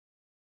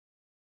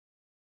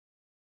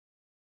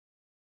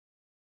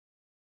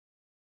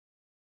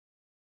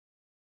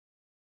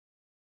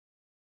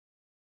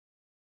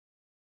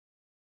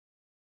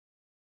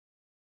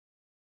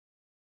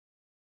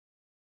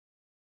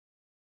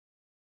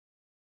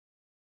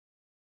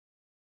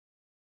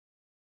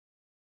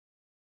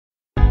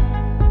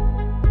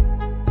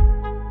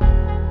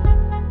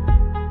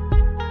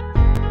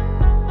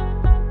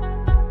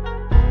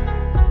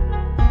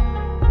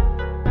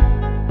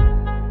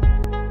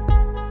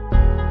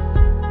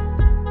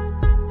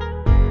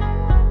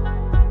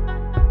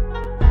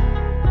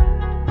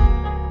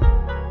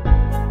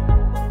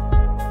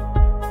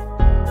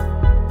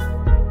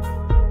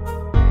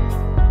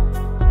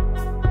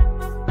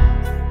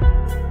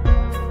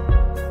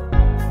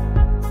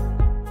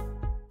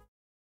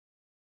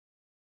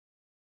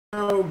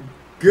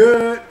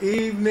Good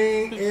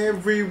evening,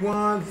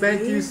 everyone.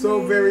 Thank you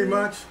so very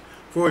much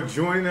for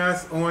joining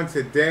us on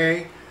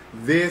today.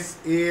 This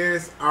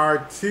is our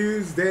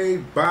Tuesday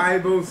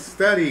Bible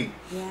study,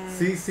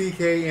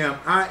 CCKM.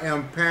 I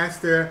am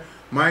Pastor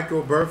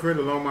Michael Burford,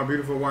 along with my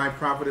beautiful wife,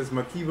 Prophetess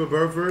Makiva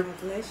Burford.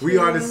 We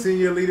are the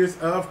senior leaders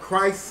of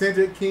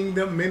Christ-Centered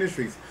Kingdom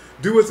Ministries.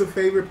 Do us a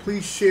favor,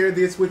 please share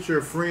this with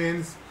your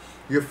friends,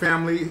 your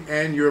family,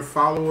 and your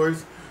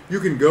followers. You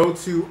can go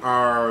to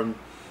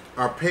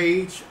our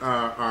page,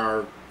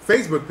 our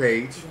Facebook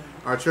page,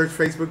 our church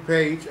Facebook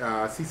page,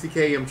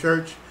 CCKM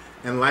Church,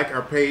 and like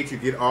our page. You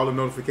get all the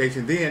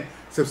notifications. Then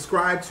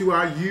subscribe to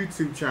our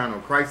YouTube channel,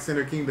 Christ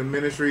Center Kingdom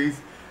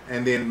Ministries,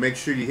 and then make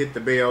sure you hit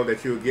the bell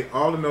that you'll get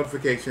all the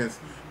notifications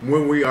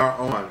when we are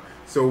on.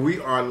 So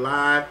we are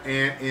live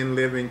and in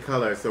living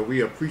color. So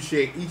we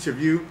appreciate each of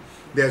you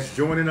that's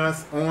joining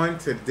us on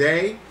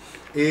today.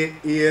 It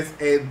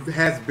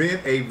has been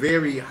a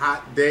very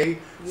hot day,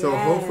 so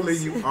hopefully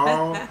you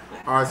all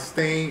are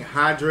staying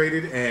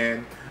hydrated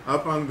and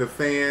up on the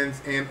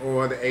fans and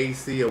or the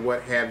AC or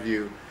what have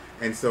you.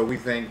 And so we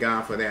thank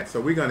God for that. So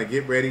we're going to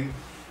get ready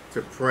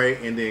to pray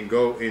and then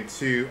go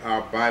into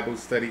our Bible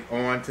study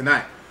on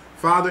tonight.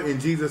 Father, in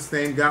Jesus'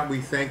 name, God, we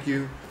thank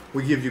you.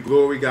 We give you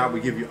glory, God.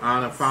 We give you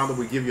honor. Father,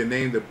 we give your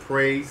name the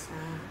praise.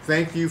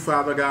 Thank you,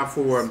 Father God,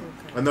 for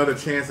another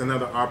chance,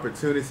 another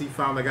opportunity,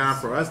 Father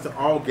God, for us to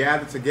all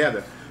gather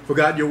together. For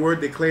God, your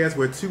word declares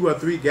where two or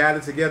three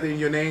gather together in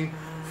your name,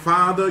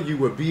 Father, you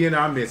will be in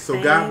our midst.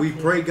 So God, we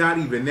pray, God,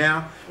 even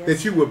now,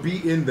 that you will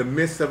be in the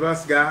midst of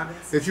us, God,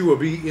 that you will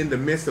be in the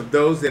midst of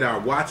those that are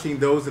watching,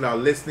 those that are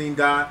listening,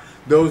 God,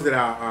 those that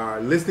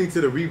are listening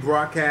to the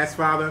rebroadcast,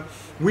 Father.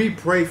 We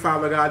pray,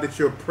 Father God, that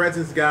your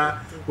presence, God,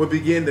 will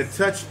begin to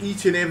touch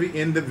each and every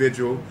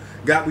individual.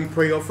 God, we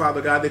pray, oh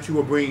Father God, that you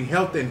will bring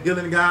health and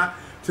healing, God,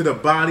 to the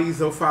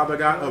bodies, oh Father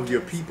God, of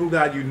your people.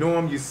 God, you know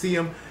them, you see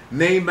them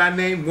name by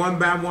name, one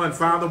by one.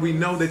 Father, we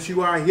know that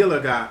you are a healer,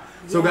 God.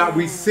 So God,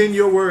 we send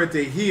your word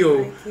to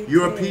heal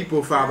your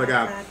people, Father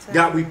God.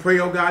 God, we pray,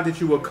 oh God, that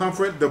you will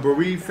comfort the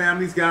bereaved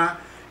families, God.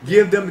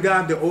 Give them,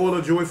 God, the oil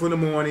of joy for the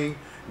morning.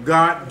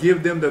 God,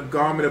 give them the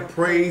garment of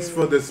praise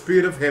for the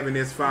spirit of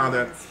heaviness,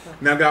 Father.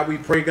 Now, God, we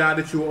pray, God,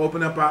 that you will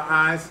open up our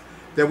eyes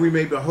that we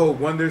may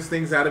behold wondrous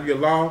things out of your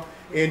law.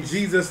 In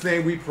Jesus'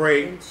 name we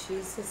pray. In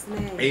Jesus'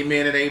 name.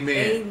 Amen and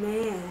amen.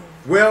 Amen.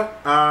 Well,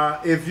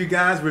 if you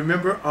guys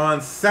remember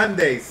on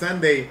Sunday,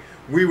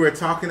 we were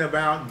talking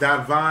about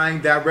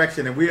divine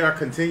direction, and we are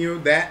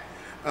continuing that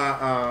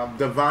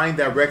divine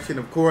direction.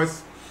 Of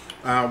course,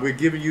 we're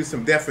giving you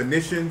some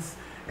definitions,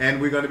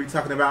 and we're going to be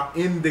talking about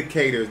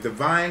indicators,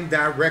 divine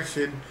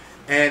direction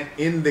and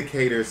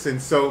indicators.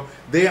 And so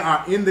they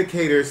are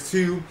indicators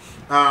to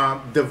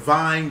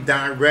divine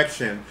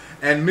direction.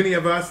 And many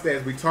of us,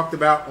 as we talked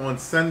about on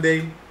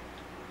Sunday,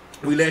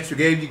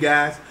 gave you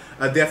guys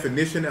a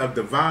definition of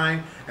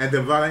divine. And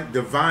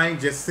divine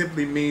just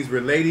simply means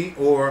relating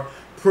or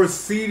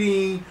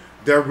proceeding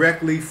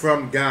directly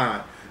from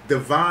God.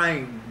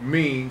 Divine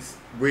means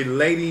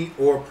relating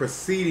or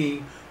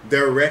proceeding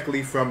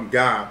directly from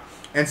God.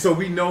 And so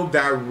we know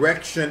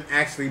direction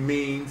actually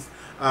means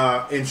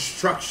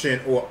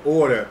instruction or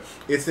order.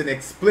 It's an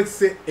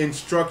explicit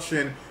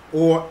instruction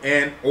or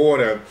an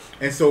order.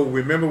 And so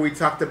remember, we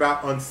talked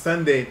about on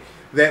Sunday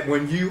that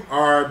when you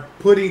are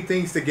putting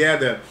things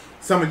together,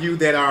 some of you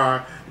that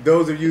are,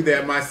 those of you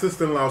that my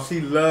sister-in-law, she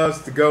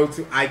loves to go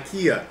to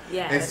IKEA.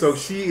 Yes. And so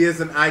she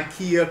is an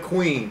IKEA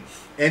queen.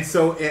 And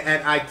so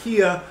at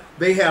IKEA,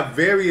 they have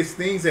various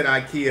things at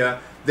IKEA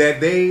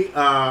that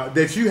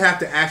that you have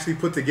to actually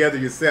put together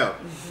yourself.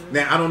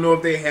 Now, I don't know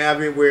if they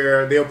have it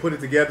where they'll put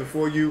it together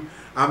for you.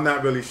 I'm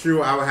not really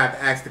sure. I would have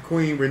to ask the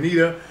Queen,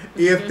 Renita,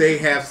 if they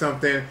have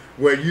something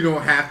where you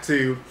don't have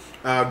to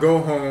go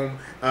home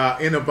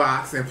in a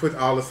box and put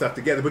all the stuff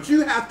together. But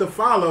you have to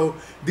follow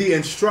the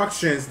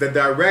instructions, the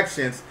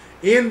directions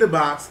in the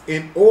box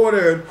in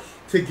order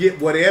to get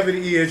whatever it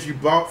is you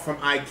bought from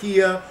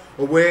IKEA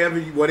or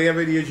whatever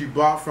it is you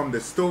bought from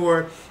the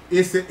store.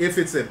 If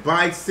it's a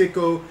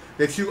bicycle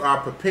that you are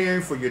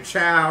preparing for your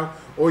child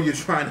or you're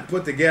trying to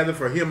put together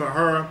for him or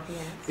her,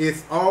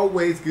 it's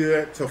always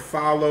good to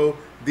follow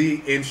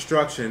the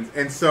instructions.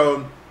 And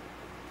so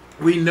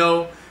we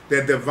know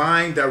that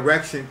divine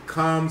direction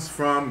comes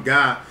from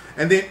God.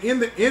 And then in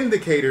the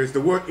indicators,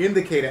 the word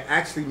indicator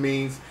actually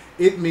means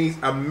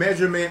a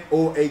measurement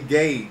or a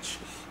gauge.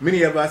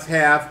 Many of us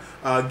have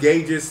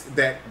gauges,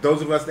 that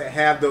those of us that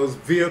have those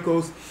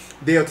vehicles,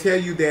 they'll tell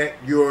you that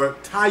your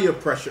tire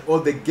pressure or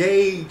the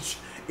gauge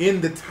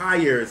in the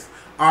tires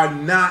are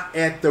not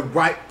at the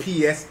right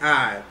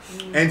PSI.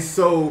 And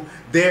so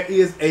there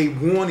is a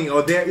warning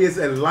or there is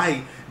a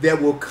light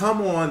that will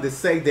come on to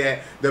say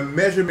that the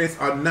measurements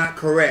are not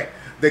correct.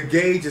 The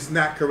gauge is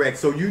not correct.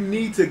 So you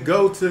need to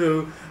go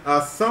to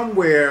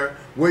somewhere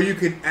where you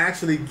can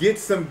actually get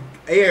some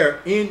air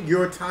in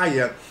your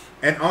tire.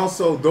 And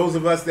also those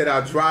of us that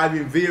are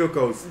driving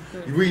vehicles,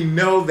 we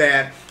know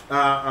that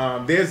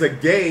there's a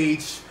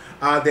gauge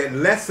that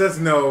lets us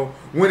know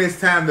when it's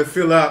time to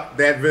fill up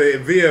that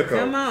vehicle.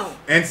 Come on.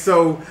 And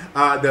so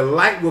the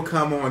light will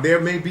come on. There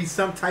may be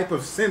some type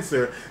of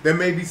sensor. There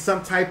may be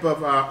some type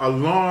of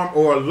alarm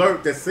or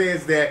alert that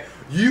says that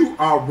you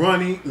are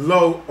running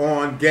low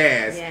on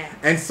gas. Yeah.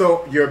 And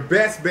so your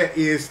best bet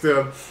is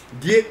to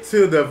get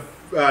to the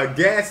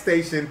gas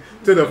station,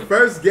 to the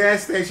first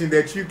gas station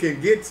that you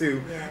can get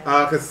to,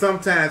 because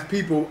sometimes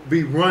people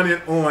be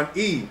running on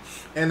E,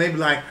 and they be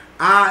like,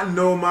 I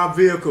know my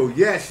vehicle.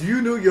 Yes,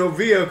 you knew your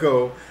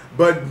vehicle,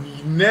 but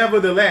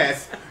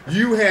nevertheless,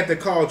 you had to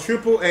call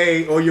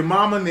AAA or your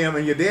mama and them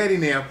and your daddy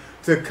and them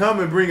to come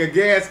and bring a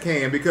gas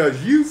can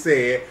because you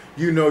said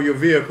you know your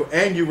vehicle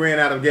and you ran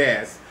out of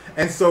gas.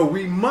 And so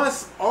we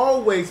must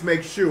always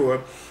make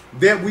sure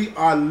that we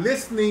are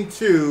listening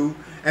to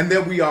and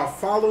that we are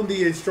following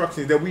the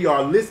instructions, that we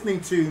are listening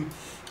to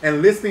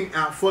and listening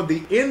out for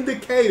the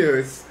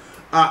indicators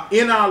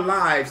in our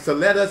lives to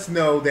let us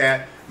know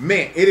that,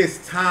 man, it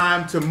is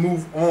time to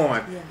move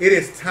on. Yeah. It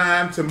is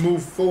time to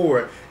move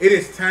forward. It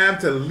is time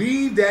to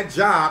leave that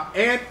job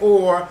and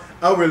or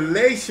a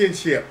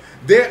relationship.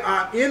 There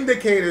are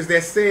indicators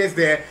that says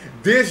that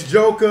this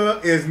joker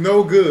is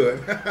no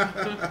good.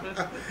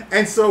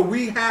 And so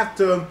we have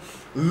to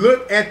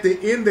look at the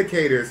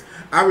indicators.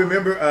 I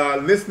remember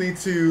listening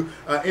to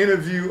an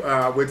interview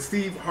with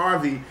Steve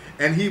Harvey,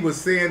 and he was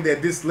saying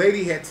that this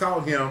lady had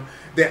taught him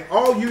that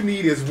all you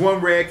need is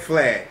one red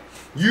flag.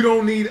 You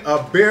don't need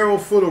a barrel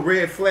full of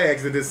red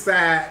flags to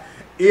decide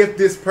if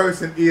this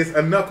person is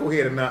a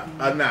knucklehead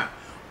or not.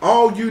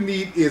 All you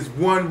need is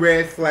one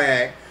red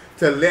flag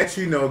to let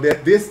you know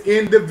that this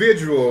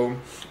individual,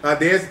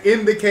 there's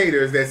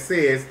indicators that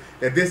says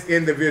that this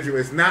individual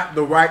is not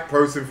the right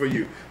person for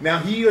you. Now,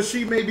 he or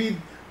she may be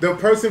the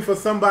person for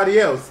somebody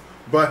else,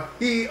 but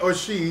he or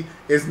she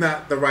is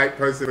not the right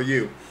person for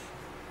you.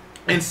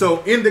 And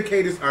so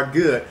indicators are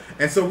good.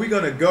 And so we're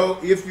going to go,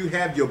 if you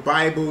have your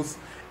Bibles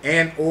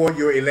and or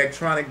your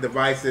electronic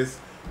devices,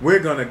 we're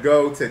going to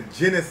go to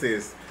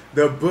Genesis,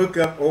 the book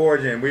of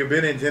origin. We've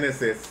been in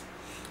Genesis,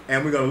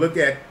 and we're going to look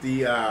at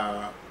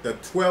the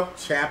 12th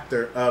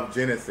chapter of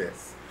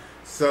Genesis.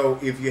 So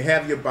if you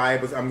have your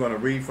Bibles, I'm going to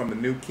read from the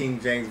New King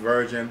James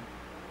Version.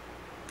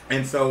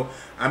 And so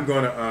I'm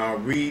going to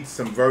read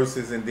some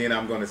verses, and then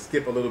I'm going to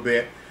skip a little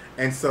bit.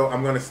 And so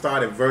I'm going to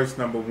start at verse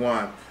number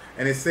 1.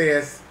 And it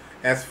says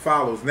as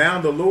follows. Now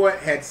the Lord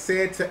had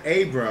said to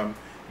Abram,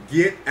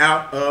 get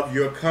out of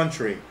your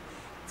country,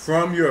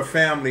 from your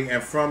family,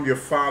 and from your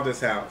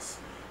father's house,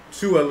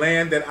 to a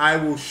land that I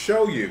will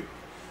show you.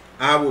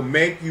 I will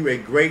make you a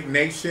great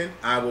nation.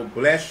 I will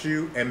bless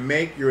you and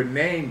make your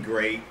name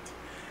great,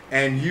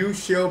 and you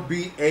shall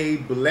be a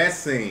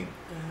blessing.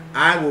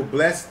 I will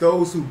bless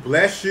those who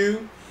bless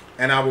you,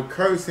 and I will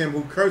curse him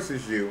who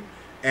curses you.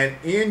 And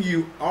in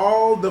you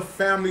all the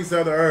families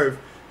of the earth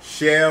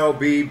shall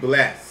be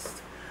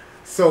blessed.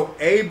 So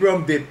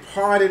Abram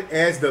departed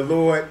as the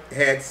Lord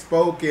had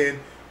spoken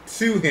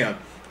to him.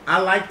 I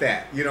like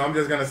that. You know, I'm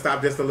just going to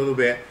stop just a little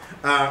bit.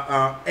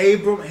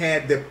 Abram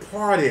had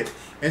departed.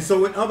 And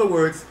so in other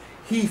words,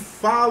 he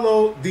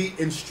followed the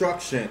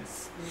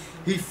instructions.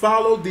 He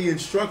followed the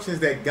instructions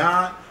that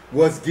God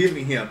was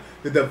giving him,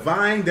 the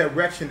divine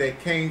direction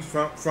that came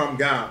from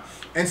God.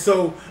 And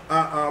so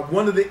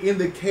one of the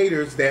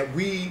indicators that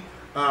we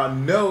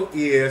know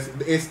is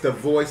it's the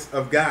voice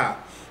of God.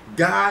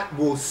 God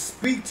will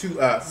speak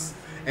to us,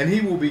 and he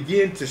will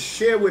begin to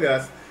share with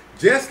us,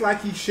 just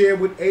like he shared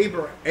with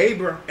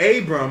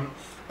Abram.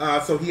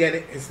 So he had,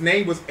 his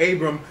name was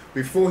Abram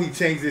before he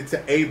changed it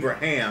to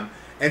Abraham.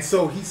 And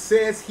so he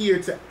says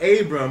here to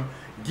Abram,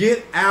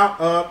 get out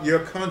of your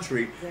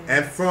country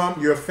and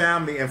from your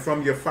family and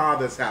from your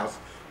father's house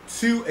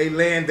to a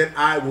land that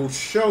I will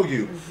show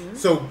you.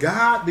 So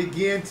God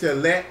began to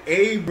let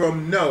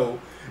Abram know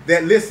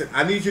that, listen,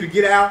 I need you to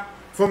get out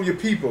from your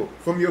people,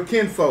 from your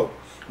kinfolk.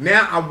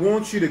 Now I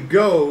want you to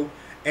go,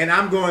 and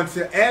I'm going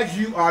to, as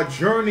you are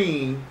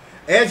journeying,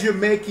 as you're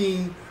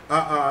making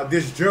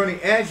this journey,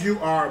 as you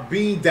are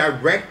being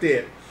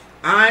directed,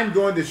 I'm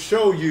going to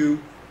show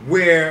you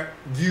where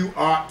you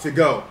ought to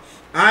go.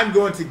 I'm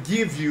going to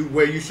give you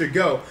where you should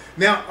go.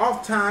 Now,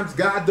 oftentimes,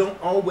 God don't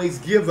always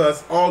give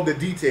us all the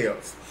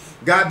details.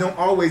 God don't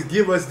always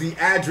give us the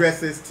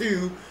addresses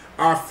to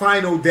our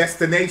final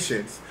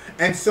destinations.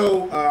 And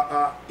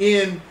so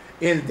in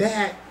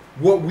that,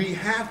 what we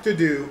have to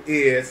do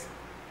is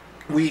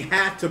we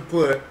have to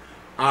put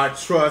our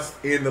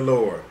trust in the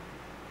Lord.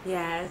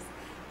 Yes.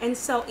 And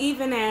so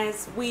even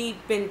as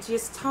we've been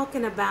just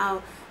talking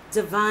about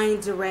divine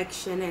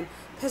direction, and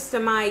Pastor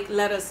Mike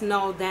let us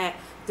know that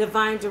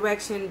divine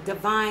direction,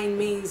 divine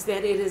means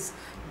that it is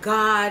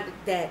God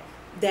that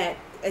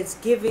is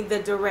giving the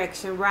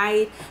direction,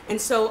 right? And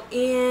so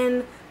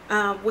in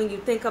when you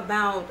think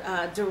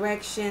about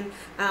direction,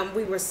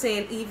 we were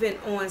saying even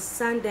on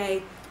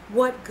Sunday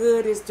what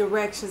good is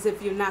directions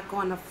if you're not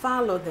going to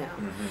follow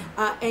them?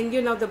 And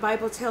you know, the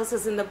Bible tells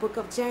us in the book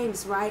of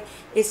James, right?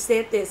 It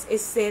said this. It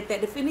said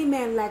that if any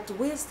man lacked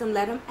wisdom,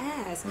 let him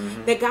ask.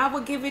 That God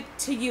will give it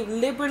to you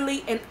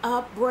liberally and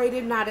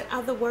upbraided not. In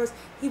other words,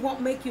 he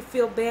won't make you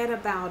feel bad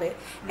about it.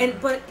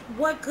 But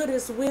what good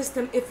is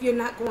wisdom if you're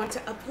not going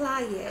to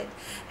apply it?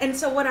 And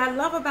so what I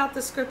love about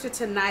the scripture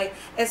tonight,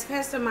 as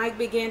Pastor Mike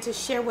began to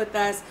share with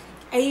us,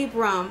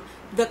 Abram,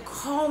 the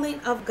calling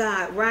of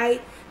God,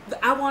 right?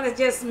 I want to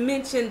just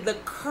mention the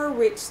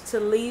courage to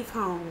leave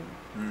home.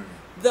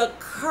 The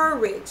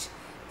courage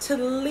to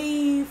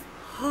leave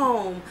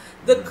home.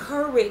 The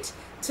courage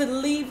to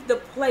leave the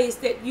place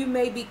that you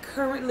may be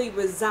currently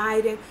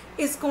residing.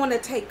 It's going to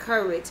take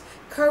courage.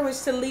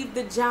 Courage to leave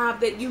the job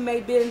that you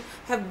may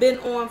have been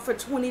on for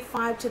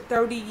 25 to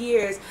 30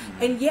 years.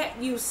 And yet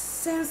you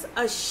sense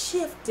a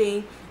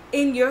shifting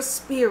in your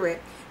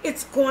spirit.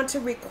 It's going to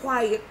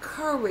require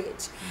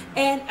courage.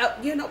 And,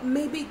 you know,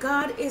 maybe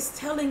God is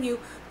telling you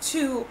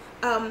to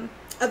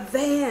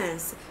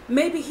advance.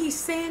 Maybe he's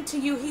saying to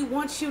you, he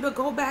wants you to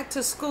go back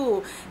to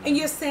school. And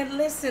you're saying,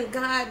 listen,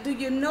 God, do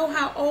you know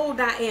how old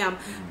I am?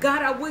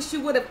 God, I wish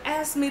you would have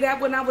asked me that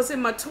when I was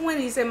in my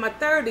 20s and my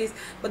 30s.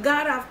 But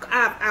God,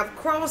 I've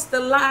crossed the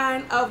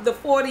line of the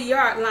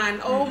 40-yard line.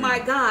 Oh, my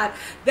God.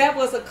 That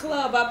was a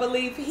club, I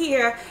believe,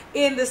 here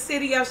in the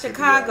city of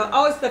Chicago.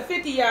 Oh, it's the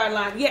 50-yard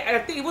line. Yeah, I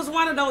think it was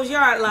one of those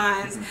yard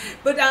lines.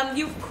 But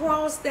you've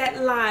crossed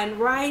that line,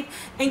 right?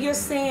 And you're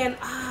saying,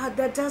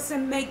 that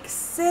doesn't make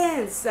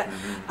sense.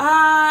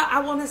 I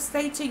want to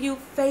say to you,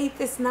 faith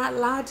is not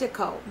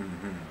logical.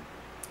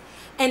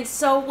 And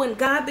so when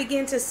God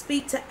began to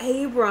speak to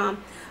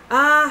Abram,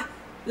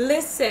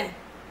 listen,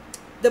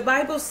 the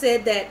Bible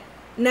said that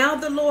now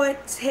the Lord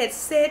had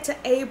said to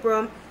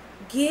Abram,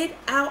 get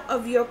out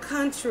of your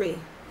country.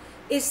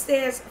 It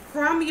says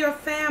from your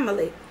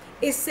family.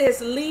 It says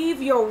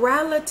leave your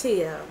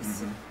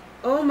relatives.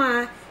 Oh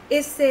my,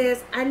 it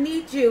says I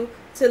need you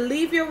to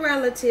leave your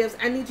relatives.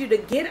 I need you to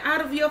get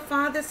out of your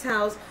father's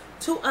house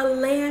to a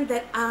land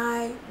that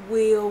I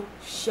will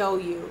show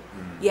you.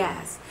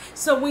 Yes.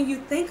 So when you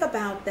think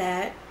about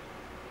that,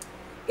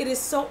 it is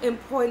so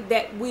important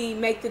that we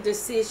make the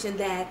decision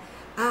that,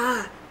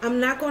 I'm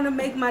not going to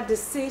make my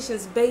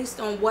decisions based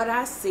on what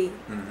I see.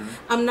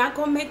 I'm not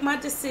going to make my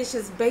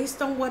decisions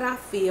based on what I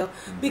feel,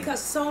 because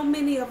so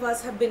many of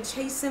us have been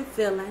chasing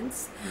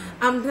feelings.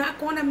 I'm not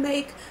going to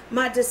make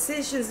my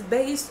decisions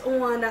based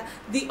on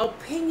the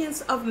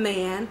opinions of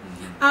man.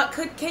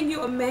 Can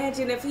you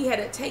imagine if he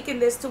had taken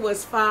this to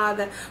his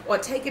father or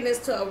taken this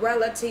to a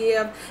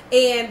relative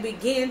and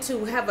began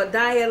to have a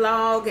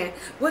dialogue and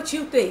what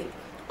you think?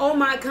 Oh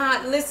my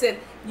God, listen,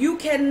 you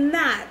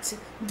cannot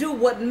do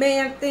what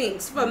man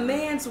thinks, for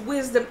man's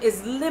wisdom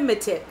is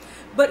limited,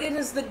 but it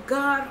is the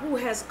God who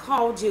has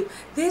called you.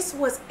 This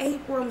was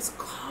Abram's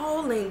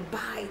calling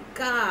by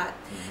God.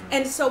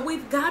 And so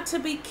we've got to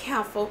be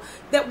careful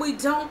that we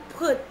don't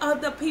put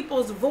other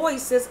people's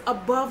voices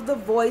above the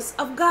voice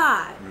of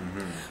God.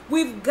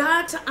 We've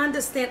got to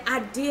understand, I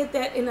did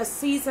that in a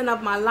season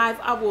of my life.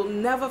 I will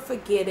never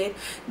forget it,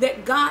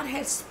 that God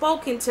had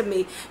spoken to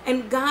me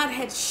and God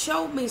had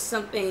showed me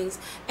some things,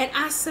 and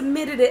I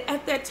submitted it.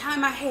 At that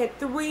time, I had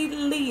 3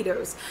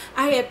 leaders.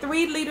 I had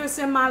 3 leaders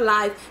in my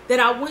life that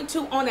I went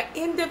to on an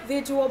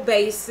individual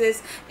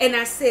basis, and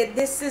I said,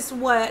 this is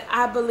what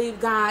I believe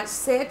God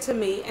said to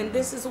me, and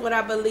this is what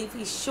I believe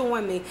he's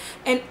showing me.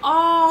 And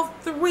all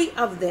 3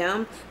 of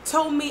them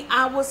told me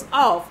I was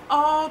off.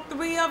 All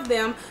 3 of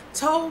them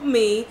told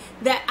me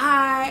that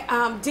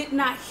I did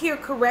not hear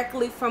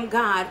correctly from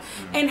God.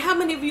 And how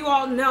many of you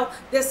all know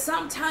that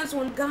sometimes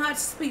when God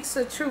speaks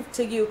the truth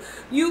to you,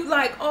 you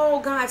like, oh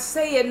God,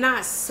 say it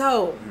not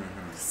so.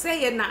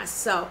 Say it not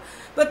so.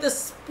 But the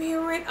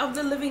Spirit of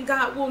the living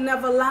God will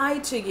never lie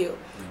to you.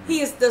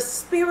 He is the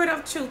Spirit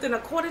of truth. And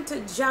according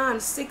to John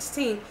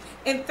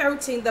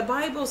 16:13, the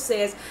Bible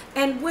says,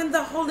 and when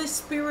the Holy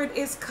Spirit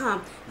is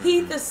come,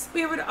 he, the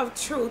Spirit of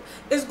truth,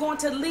 is going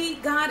to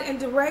lead God and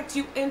direct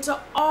you into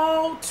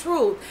all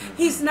truth.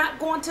 He's not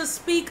going to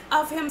speak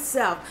of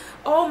himself.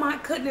 Oh my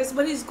goodness,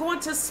 but he's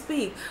going to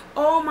speak,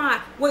 oh my,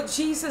 what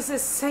Jesus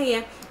is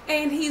saying.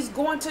 And he's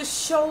going to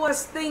show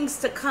us things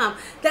to come.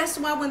 That's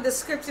why when the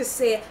scripture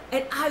said,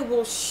 and I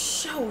will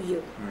show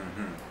you,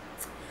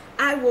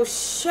 I will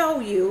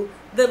show you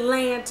the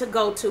land to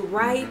go to,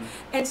 right?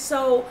 And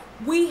so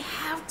we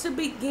have to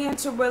begin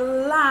to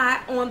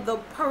rely on the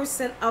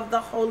person of the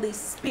Holy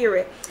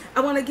Spirit. I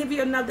want to give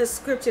you another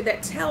scripture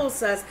that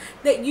tells us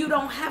that you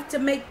don't have to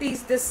make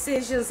these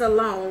decisions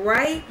alone,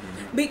 right?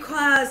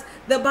 Because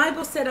the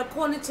Bible said,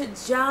 according to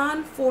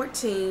John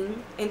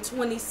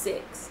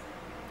 14:26,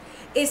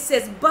 it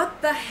says,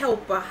 but the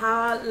helper,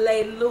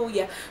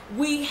 hallelujah,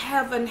 we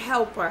have an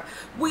helper.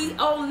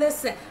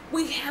 Listen,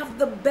 we have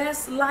the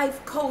best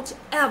life coach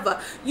ever.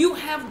 You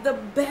have the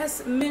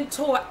best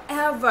mentor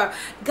ever.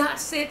 God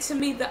said to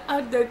me the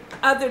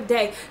other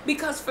day,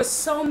 because for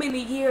so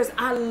many years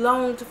I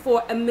longed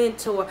for a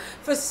mentor.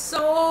 For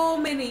so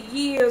many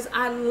years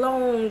I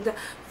longed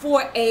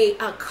for a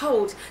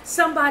coach,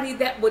 somebody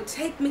that would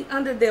take me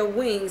under their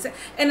wings.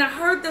 And I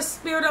heard the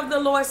Spirit of the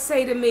Lord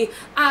say to me,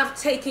 I've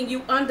taken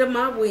you under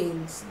my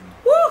wings.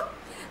 Woo!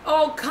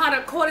 Oh God,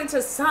 according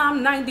to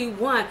Psalm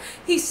 91,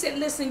 he said,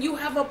 listen, you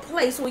have a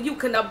place where you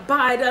can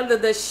abide under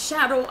the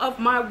shadow of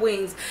my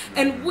wings.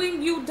 And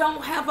when you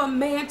don't have a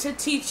man to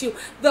teach you,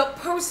 the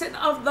person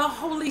of the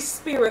Holy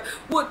Spirit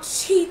will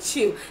teach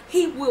you.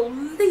 He will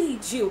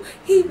lead you.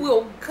 He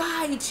will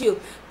guide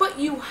you. But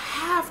you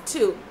have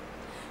to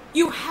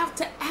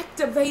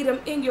activate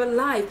him in your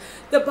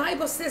life. The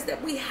Bible says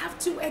that we have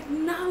to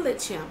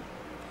acknowledge him.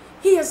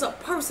 He is a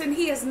person.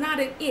 He is not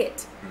an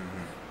it.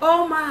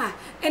 Oh my.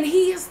 And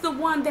he is the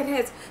one that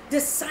has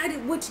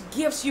decided which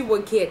gifts you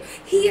will get.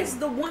 He is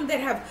the one that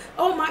have,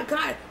 oh my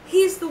God,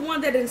 he's the one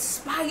that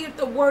inspired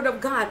the word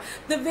of God.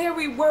 The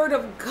very word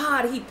of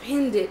God, he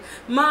penned it.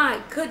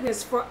 My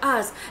goodness, for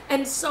us.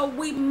 And so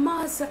we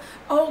must,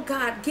 oh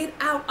God, get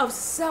out of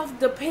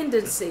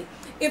self-dependency.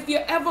 If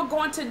you're ever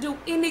going to do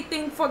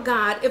anything for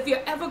God, if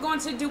you're ever going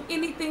to do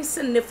anything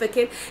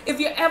significant, if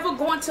you're ever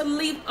going to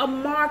leave a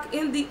mark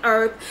in the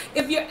earth,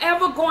 if you're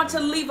ever going to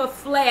leave a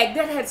flag,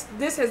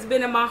 this has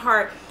been in my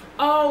heart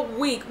all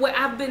week, where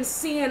I've been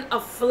seeing a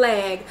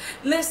flag.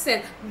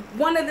 Listen,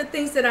 one of the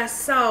things that I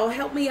saw,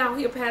 help me out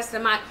here, Pastor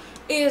Mike,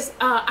 is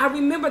I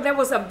remember there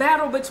was a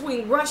battle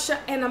between Russia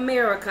and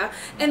America,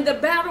 and the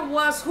battle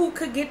was who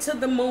could get to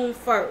the moon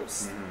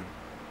first.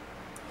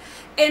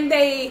 And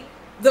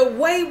the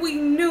way we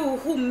knew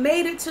who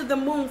made it to the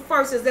moon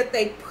first is that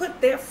they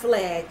put their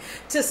flag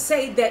to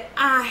say that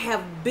I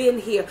have been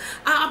here.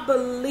 I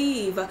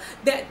believe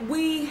that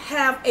we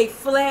have a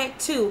flag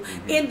too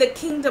in the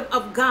kingdom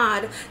of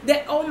God.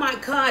 That, oh my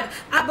God,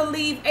 I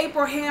believe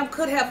Abraham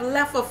could have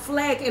left a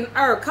flag in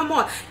Ur. Come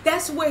on,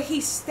 that's where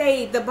he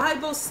stayed. The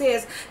Bible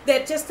says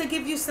that, just to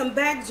give you some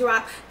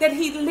backdrop, that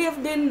he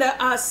lived in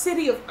the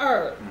city of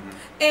Ur.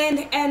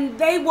 And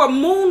they were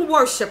moon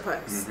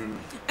worshipers.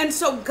 And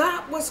so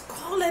God was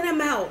calling him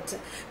out.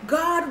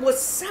 God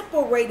was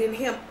separating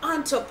him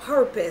unto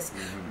purpose.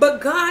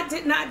 But God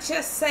did not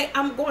just say,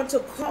 I'm going to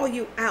call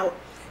you out.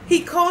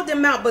 He called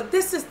him out. But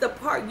this is the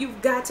part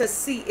you've got to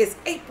see, is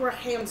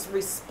Abraham's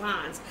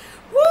response.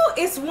 Woo,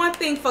 it's one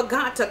thing for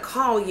God to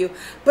call you,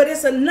 but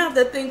it's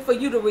another thing for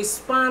you to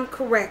respond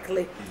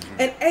correctly.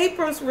 And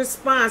Abram's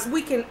response,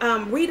 we can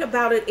read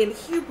about it in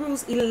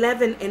Hebrews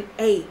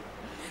 11:8.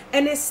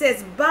 And it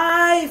says,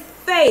 by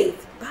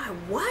faith, by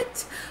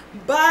what?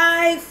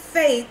 By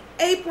faith,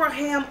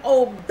 Abraham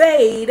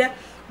obeyed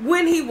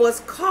when he was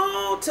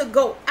called to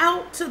go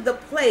out to the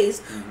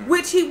place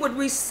which he would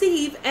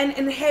receive an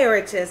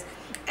inheritance.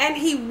 And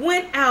he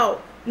went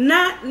out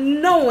not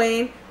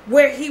knowing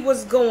where he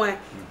was going.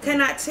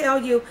 Can I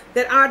tell you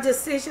that our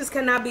decisions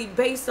cannot be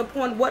based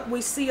upon what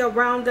we see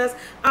around us?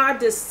 Our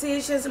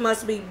decisions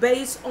must be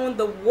based on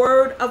the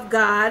word of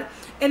God.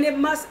 And it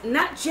must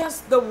not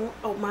just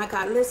oh my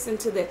God, listen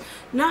to this.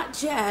 Not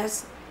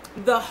just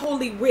the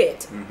Holy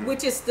Writ,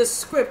 which is the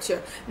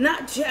scripture,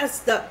 not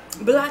just the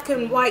black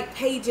and white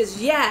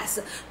pages, yes,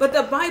 but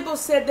the Bible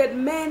said that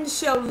man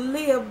shall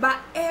live by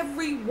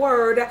every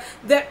word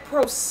that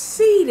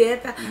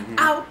proceedeth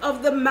out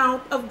of the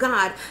mouth of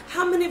God.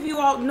 How many of you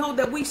all know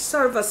that we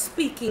serve a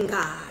speaking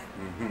God?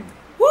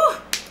 Woo!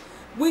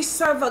 We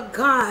serve a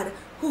God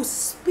who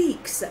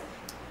speaks.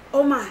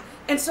 Oh my.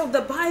 And so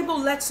the Bible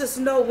lets us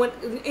know, when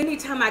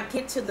anytime I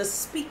get to the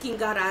speaking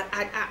God,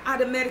 I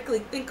automatically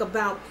think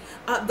about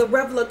the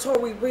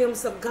revelatory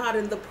realms of God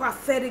and the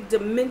prophetic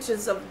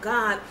dimensions of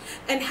God,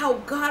 and how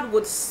God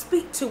would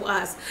speak to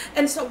us.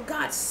 And so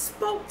God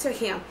spoke to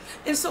him.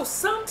 And so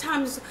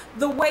sometimes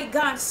the way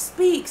God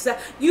speaks,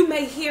 you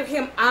may hear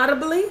him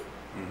audibly.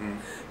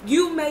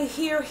 You may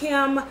hear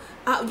him,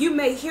 you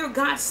may hear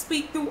God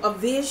speak through a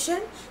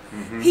vision.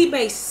 He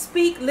may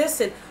speak,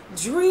 listen,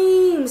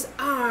 dreams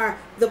are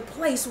the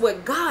place where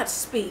God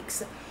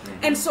speaks.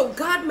 And so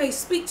God may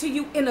speak to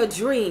you in a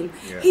dream.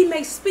 He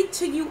may speak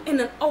to you in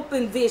an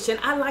open vision.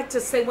 I like to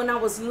say, when I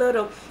was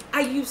little,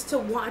 I used to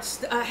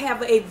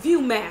have a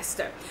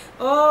Viewmaster.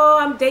 Oh,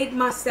 I'm dating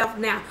myself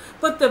now.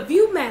 But the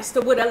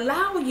Viewmaster would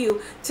allow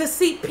you to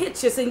see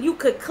pictures, and you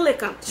could click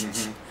them.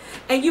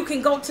 And you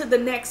can go to the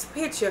next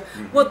picture.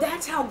 Well,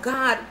 that's how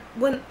God,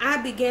 when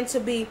I began to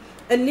be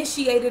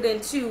initiated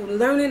into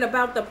learning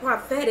about the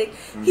prophetic,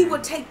 he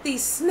would take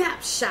these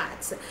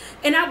snapshots,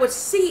 and I would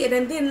see it,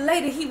 and then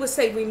later he would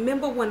say,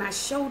 remember when I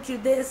showed you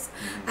this?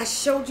 I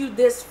showed you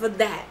this for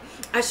that.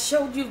 I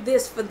showed you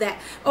this for that.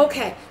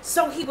 Okay,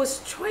 so he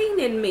was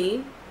training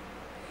me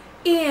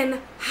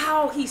in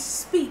how he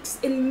speaks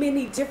in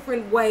many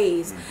different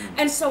ways.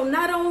 And so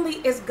not only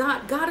is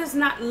God is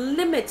not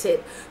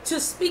limited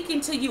to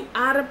speaking to you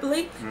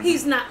audibly.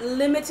 He's not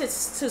limited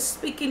to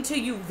speaking to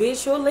you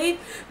visually,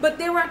 but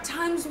there are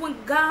times when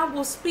God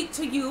will speak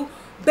to you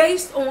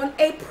based on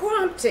a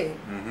prompting.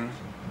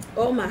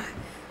 Oh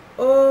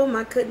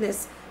my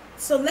goodness.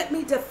 So let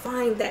me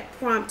define that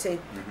prompting.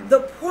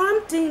 The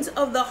promptings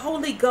of the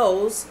Holy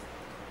Ghost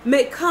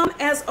may come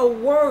as a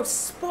word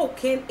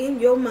spoken in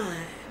your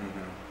mind.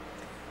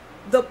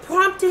 The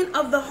prompting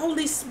of the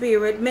Holy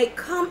Spirit may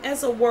come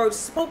as a word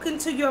spoken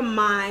to your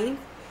mind,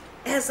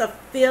 as a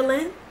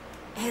feeling,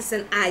 as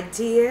an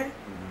idea,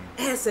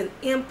 as an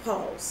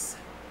impulse.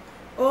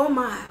 Oh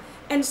my.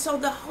 And so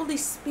the Holy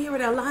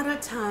Spirit, a lot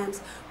of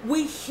times,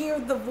 we hear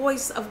the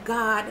voice of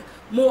God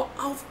more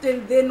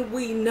often than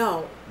we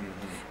know.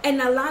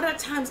 And a lot of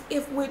times,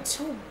 if we're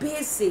too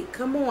busy,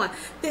 come on,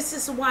 this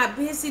is why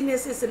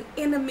busyness is an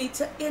enemy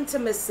to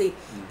intimacy.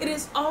 It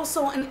is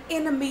also an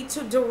enemy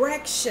to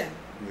direction.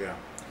 Yeah.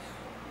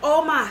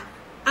 Oh my.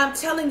 I'm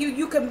telling you,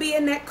 you can be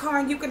in that car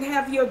and you can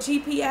have your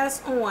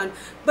GPS on,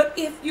 but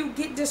if you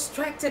get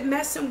distracted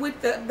messing with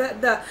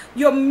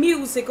your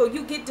music, or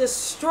you get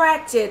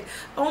distracted,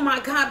 oh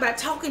my God, by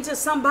talking to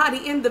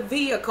somebody in the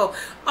vehicle,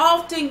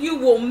 often you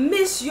will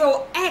miss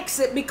your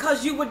exit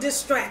because you were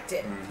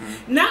distracted.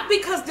 Not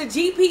because the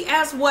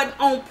GPS wasn't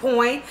on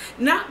point,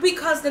 not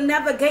because the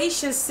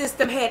navigation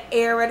system had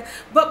erred,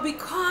 but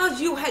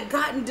because you had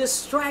gotten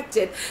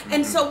distracted.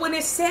 And so when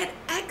it said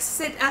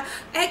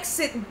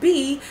exit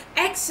B,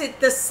 exit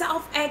the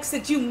south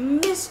exit, you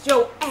missed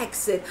your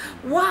exit.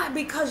 Why?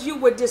 Because you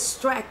were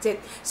distracted.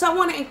 So I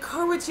want to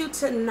encourage you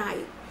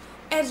tonight,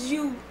 as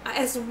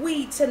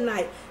we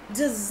tonight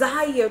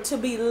desire to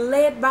be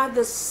led by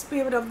the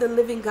Spirit of the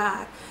living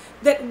God,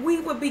 that we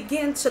will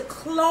begin to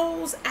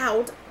close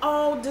out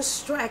all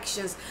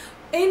distractions.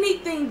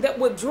 Anything that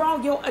would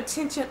draw your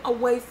attention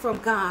away from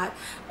God.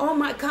 Oh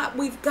my God,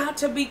 we've got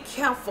to be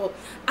careful.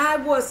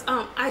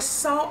 I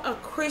saw a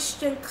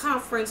Christian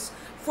conference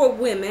for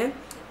women,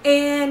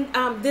 and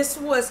this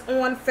was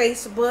on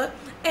Facebook,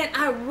 and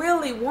I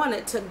really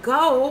wanted to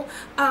go,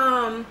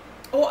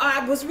 or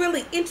I was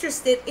really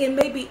interested in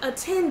maybe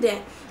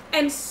attending.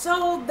 And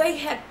so they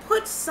had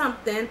put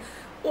something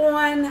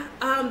on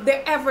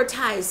their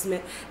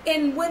advertisement,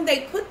 and when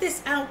they put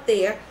this out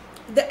there,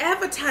 the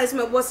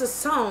advertisement was a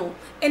song,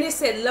 and it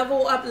said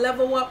level up,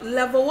 level up,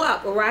 level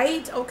up,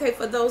 right? Okay,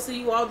 for those of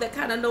you all that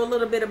kind of know a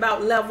little bit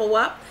about level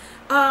up,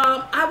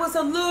 I was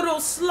a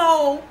little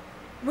slow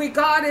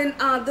regarding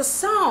the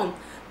song,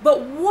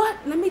 but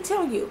let me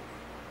tell you,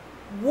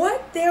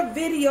 what their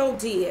video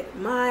did,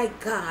 my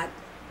God,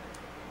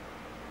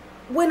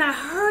 when I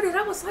heard it,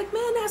 I was like,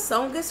 man, that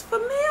song is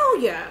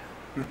familiar.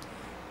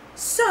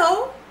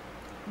 So,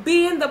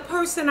 being the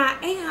person I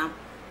am,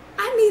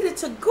 I needed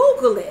to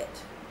Google it.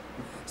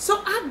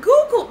 So I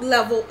Googled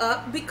level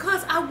up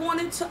because I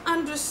wanted to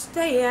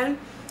understand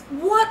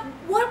what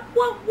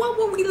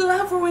were we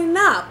leveling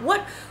up?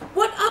 What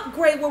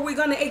upgrade were we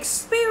going to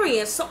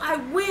experience? So I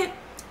went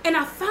and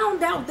I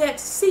found out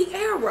that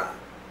Sierra,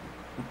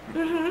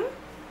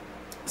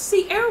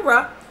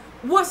 Sierra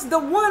was the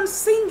one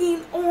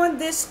singing on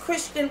this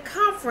Christian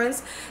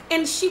conference,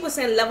 and she was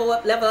saying level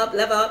up, level up,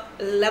 level up,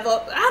 level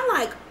up. I'm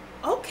like,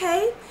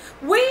 okay,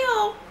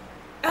 well,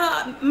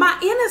 my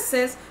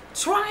innocence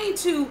trying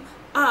to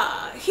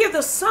hear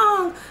the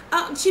song,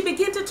 she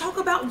began to talk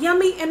about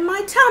yummy in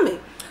my tummy.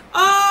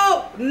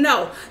 Oh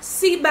no,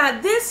 see, by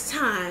this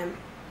time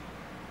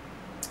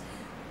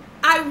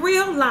I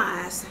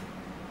realized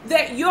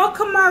that your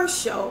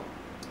commercial,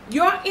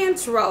 your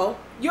intro,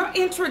 your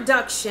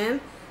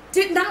introduction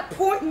did not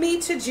point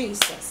me to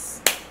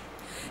Jesus.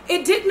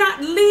 It did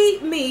not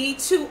lead me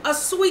to a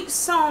sweet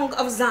song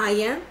of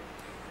Zion,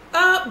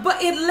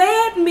 but it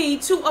led me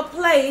to a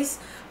place.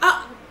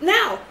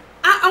 Now,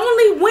 I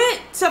only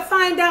went to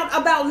find out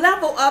about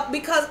level up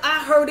because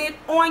I heard it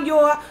on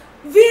your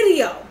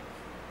video.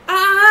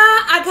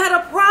 I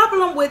got a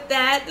problem with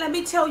that. Let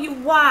me tell you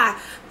why.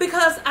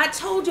 Because I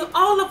told you,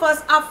 all of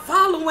us are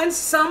following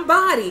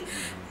somebody.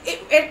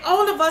 And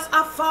all of us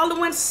are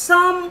following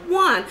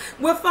someone.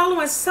 We're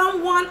following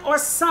someone or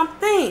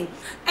something.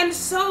 And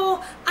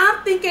so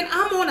I'm thinking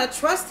I'm on a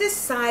trusted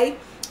site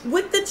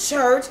with the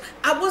church.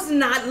 I was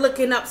not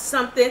looking up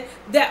something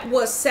that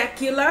was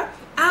secular.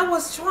 I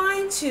was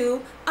trying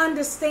to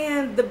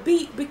understand the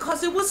beat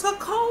because it was a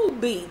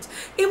cold beat.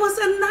 It was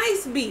a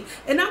nice beat.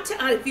 And I'm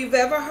telling you, if you've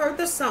ever heard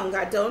the song,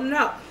 I don't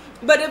know,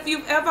 but if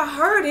you've ever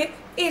heard it,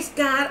 it's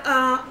got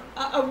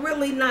a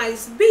really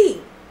nice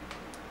beat.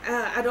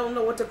 I don't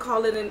know what to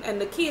call it in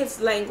the kids'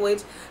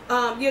 language,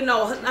 you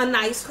know, a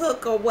nice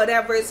hook or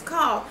whatever it's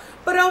called.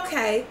 But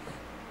okay,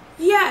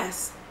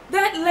 yes,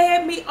 that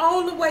led me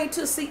all the way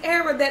to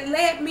Sierra, that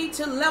led me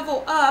to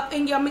level up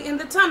and yummy in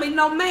the tummy.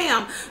 No,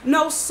 ma'am.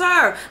 No,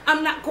 sir.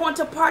 I'm not going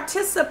to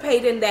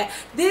participate in that.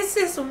 This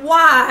is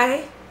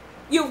why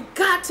you've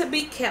got to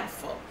be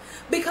careful.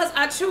 Because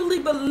I truly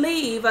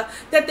believe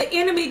that the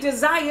enemy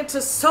desired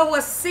to sow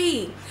a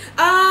seed.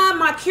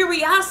 My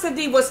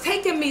curiosity was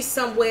taking me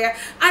somewhere.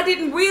 I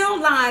didn't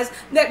realize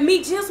that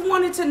me just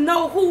wanting to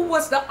know who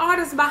was the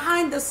artist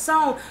behind the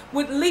song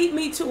would lead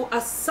me to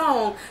a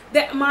song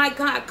that my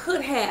God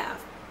could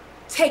have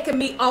taken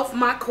me off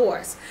my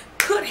course,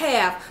 could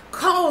have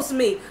caused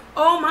me,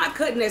 oh my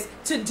goodness,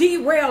 to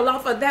derail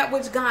off of that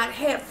which God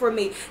had for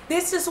me.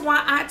 This is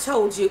why I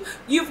told you,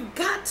 you've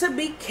got to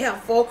be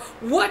careful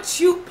what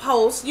you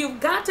post. You've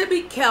got to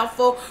be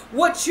careful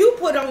what you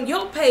put on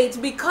your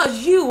page,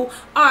 because you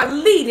are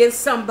leading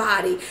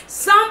somebody.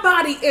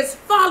 Somebody is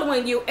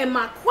following you. And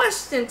my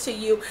question to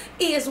you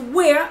is,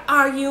 where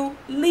are you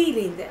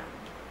leading them?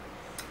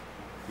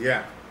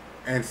 Yeah.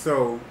 And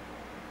so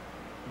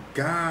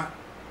God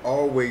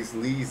always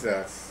leads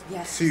us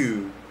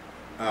to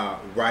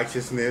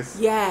righteousness,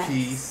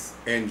 peace,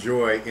 and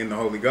joy in the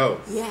Holy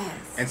Ghost. Yes.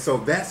 And so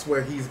that's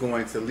where he's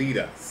going to lead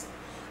us.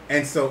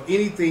 And so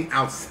anything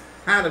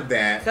outside of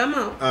that, come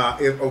on,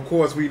 of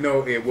course, we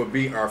know it will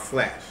be our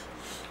flesh.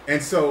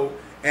 And so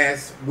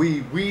as we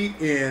read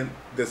in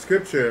the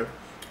scripture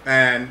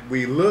and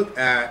we look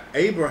at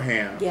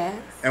Abraham,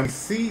 and we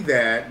see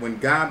that when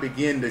God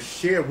began to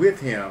share with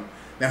him,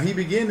 now he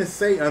began to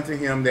say unto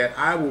him that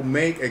I will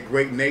make a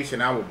great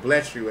nation, I will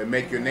bless you and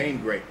make your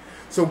name great.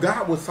 So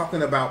God was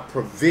talking about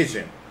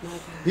provision.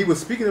 He was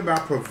speaking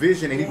about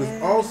provision, and he was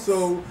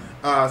also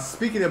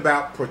speaking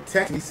about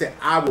protection. He said,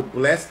 I will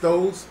bless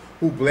those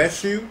who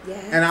bless you,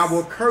 and I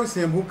will curse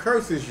him who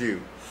curses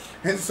you.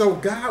 And so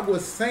God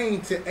was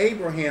saying to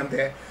Abraham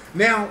that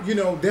now, you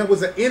know, there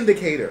was an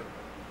indicator.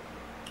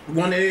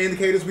 One of the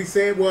indicators we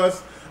said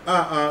was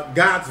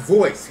God's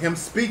voice, him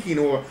speaking,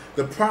 or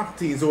the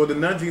promptings or the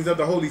nudgings of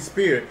the Holy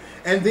Spirit.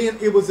 And then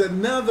it was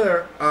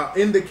another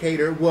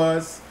indicator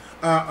was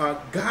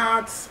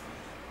God's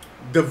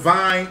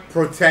divine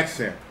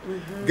protection.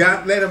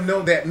 God let him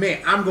know that,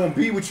 man, I'm going to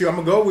be with you. I'm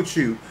going to go with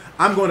you.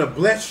 I'm going to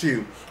bless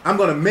you. I'm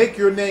going to make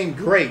your name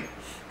great.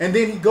 And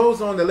then he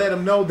goes on to let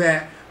him know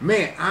that,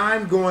 man,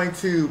 I'm going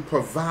to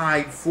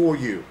provide for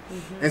you.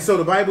 And so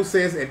the Bible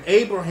says, and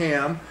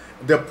Abraham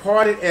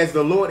departed as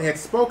the Lord had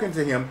spoken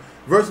to him.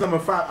 Verse number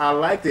 5, I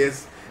like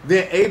this.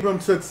 Then Abram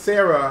took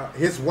Sarah,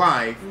 his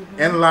wife,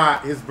 and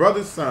Lot, his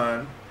brother's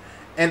son,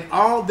 and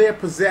all their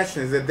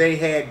possessions that they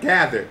had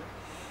gathered,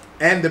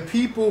 and the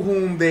people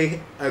whom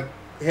they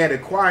had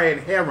acquired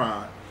in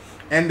Haran,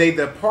 and they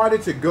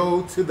departed to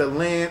go to the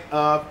land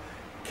of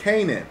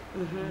Canaan.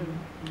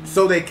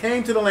 So they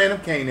came to the land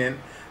of Canaan.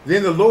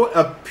 Then the Lord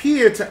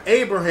appeared to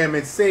Abraham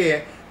and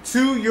said,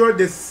 to your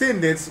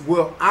descendants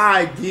will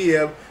I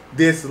give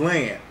this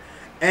land.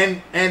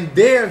 And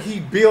there he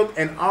built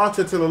an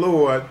altar to the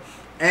Lord,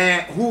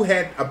 and who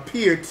had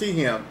appeared to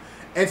him.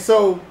 And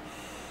so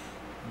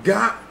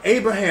God,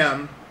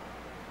 Abraham,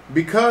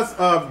 because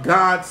of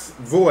God's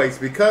voice,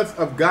 because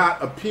of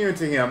God appearing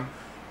to him,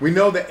 we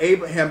know that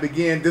Abraham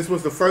began, this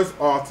was the first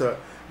altar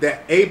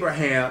that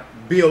Abraham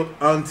built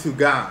unto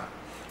God,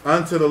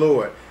 unto the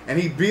Lord. And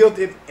he built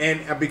it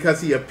and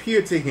because he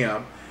appeared to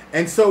him.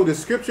 And so the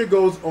scripture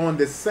goes on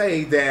to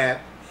say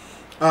that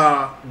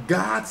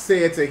God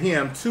said to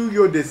him, to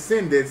your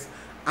descendants,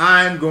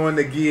 I'm going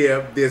to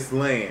give this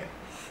land.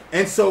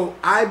 And so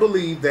I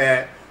believe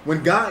that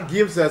when God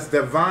gives us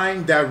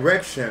divine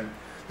direction,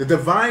 the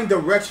divine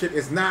direction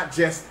is not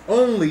just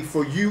only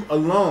for you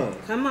alone.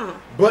 Come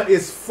on. But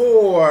it's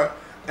for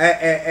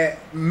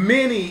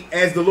many,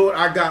 as the Lord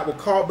our God will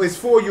call. But it's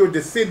for your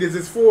descendants.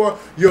 It's for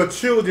your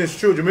children's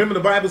children. Remember, the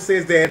Bible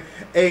says that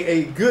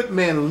a good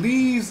man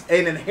leaves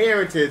an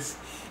inheritance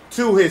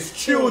to his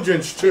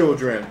children's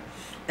children.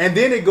 And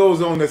then it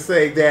goes on to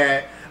say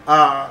that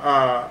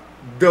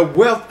the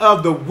wealth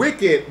of the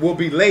wicked will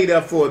be laid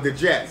up for the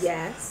just.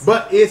 Yes.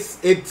 But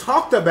it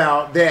talked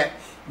about that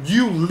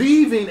you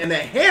leaving an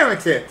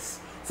inheritance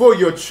for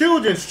your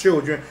children's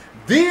children,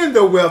 then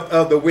the wealth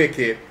of the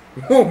wicked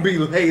will be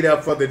laid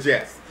up for the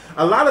just.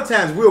 A lot of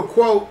times we'll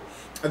quote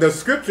the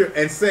scripture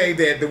and say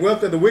that the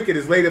wealth of the wicked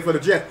is laid up for the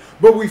just,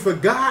 but we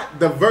forgot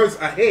the verse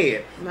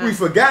ahead. Right. We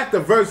forgot the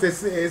verse that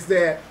says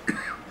that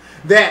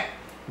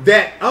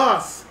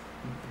us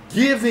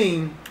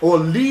giving or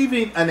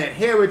leaving an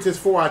inheritance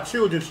for our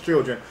children's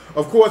children.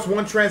 Of course,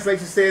 one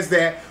translation says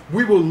that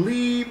we will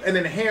leave an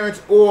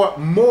inheritance or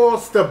moral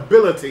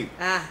stability.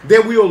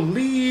 That we will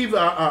leave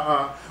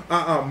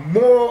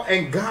moral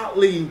and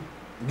godly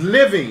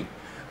living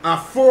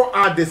for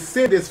our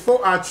descendants,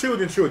 for our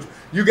children's children.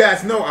 You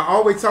guys know I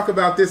always talk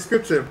about this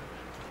scripture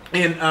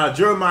in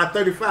Jeremiah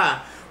 35.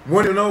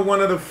 One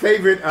of the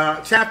favorite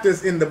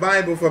chapters in the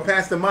Bible for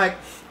Pastor Mike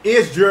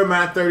is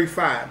Jeremiah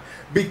 35,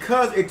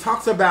 because it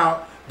talks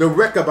about the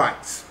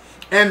Rechabites.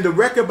 And the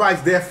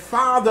Rechabites, their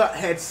father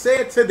had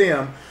said to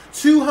them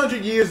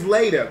 200 years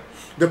later,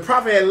 the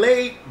prophet had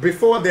laid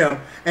before them,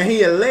 and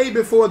he had laid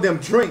before them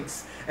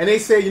drinks. And they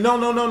said, no.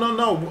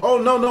 Oh,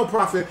 no,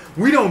 prophet.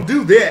 We don't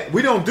do that.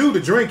 We don't do the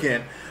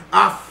drinking.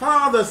 Our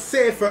father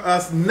said for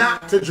us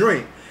not to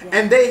drink.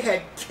 And they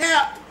had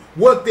kept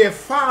what their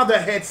father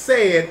had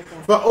said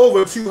for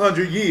over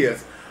 200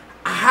 years.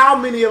 How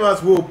many of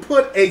us will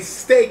put a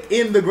stake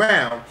in the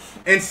ground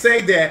and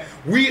say that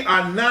we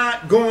are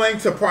not going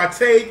to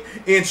partake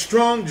in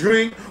strong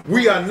drink,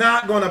 we are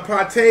not going to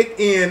partake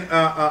in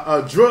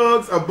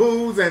drugs or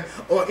booze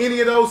or any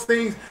of those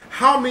things?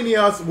 how many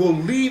of us will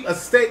leave a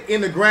stake in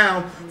the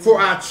ground for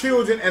our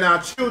children and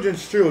our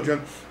children's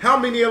children? How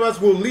many of us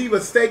will leave a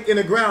stake in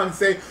the ground and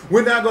say,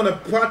 we're not going to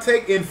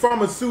partake in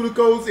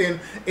pharmaceuticals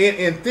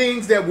and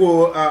things that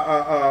will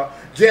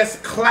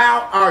just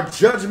cloud our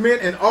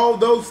judgment and all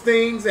those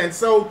things? And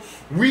so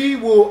we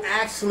will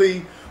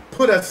actually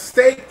put a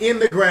stake in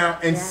the ground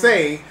and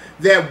say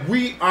that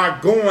we are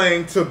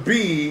going to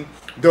be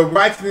the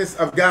righteousness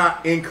of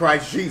God in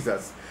Christ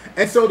Jesus.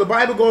 And so the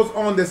Bible goes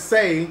on to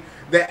say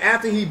that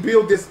after he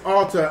built this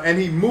altar and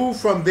he moved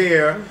from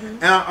there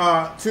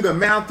to the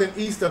mountain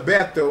east of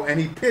Bethel, and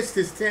he pitched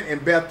his tent in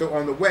Bethel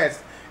on the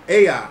west,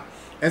 Ai.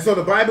 And so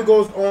the Bible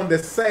goes on to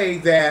say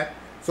that,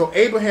 so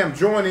Abraham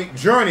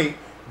journeyed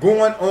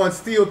going on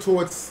still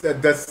towards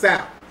the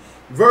south.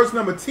 Verse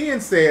number 10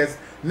 says,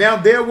 now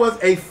there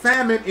was a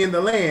famine in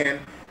the land,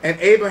 and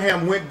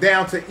Abraham went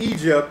down to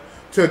Egypt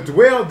to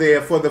dwell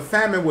there, for the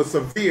famine was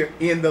severe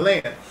in the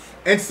land.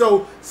 And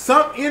so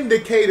some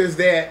indicators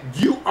that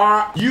you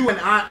and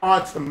I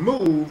are to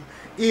move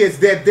is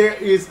that there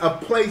is a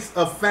place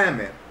of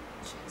famine.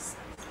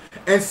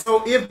 And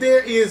so if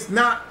there's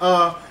not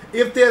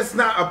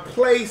a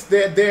place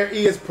that there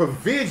is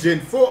provision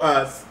for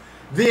us,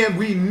 then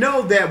we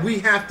know that we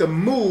have to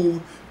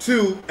move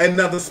to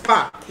another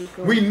spot.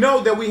 We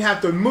know that we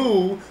have to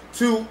move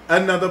to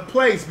another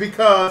place,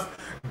 because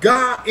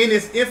God in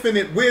his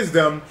infinite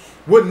wisdom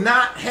would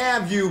not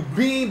have you,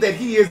 being that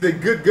he is the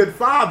good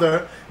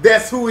father,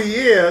 that's who he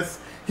is,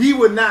 he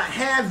would not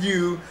have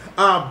you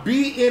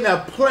be in a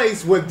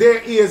place where there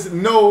is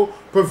no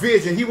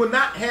provision. He would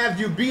not have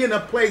you be in a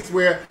place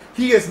where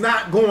he is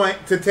not going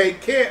to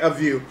take care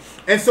of you.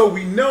 And so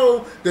we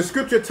know the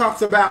scripture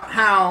talks about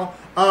how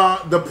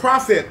the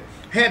prophet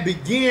had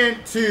begun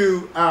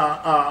to,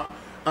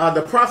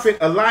 the prophet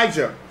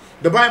Elijah,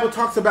 the Bible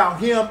talks about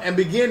him and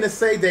began to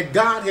say that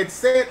God had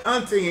said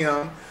unto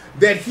him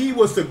that he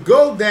was to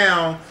go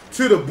down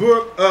to the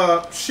brook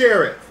of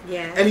Cherith.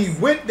 Yes. And he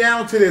went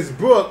down to this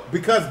brook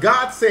because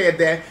God said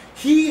that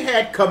he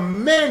had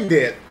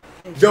commanded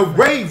the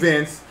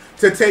ravens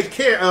to take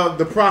care of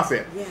the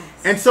prophet. Yes.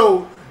 And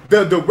so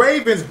the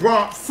ravens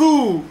brought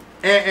food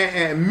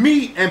and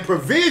meat and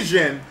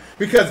provision,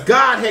 because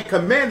God had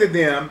commanded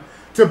them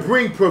to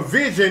bring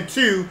provision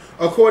to,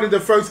 according to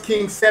 1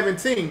 Kings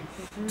 17,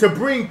 to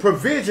bring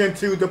provision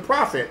to the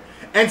prophet.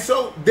 And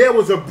so there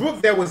was a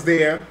brook that was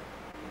there,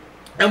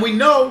 and we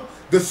know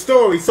the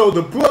story. So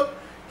the brook,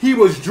 he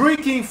was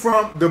drinking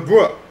from the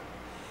brook.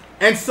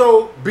 And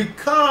so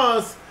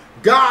because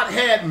God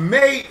had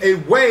made a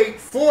way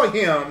for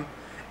him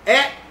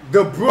at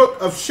the brook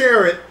of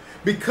Cherith,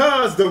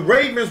 because the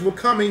ravens were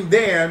coming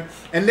there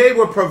and they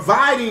were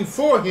providing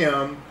for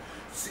him,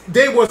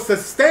 they were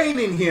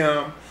sustaining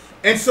him.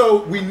 And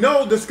so we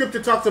know the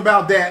scripture talks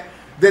about that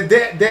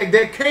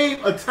there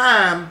came a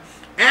time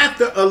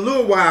after a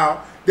little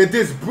while that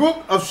this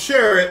brook of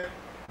Cherith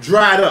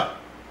dried up.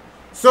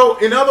 So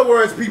in other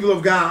words, people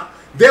of God,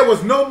 there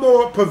was no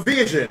more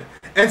provision.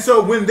 And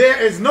so when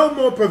there is no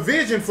more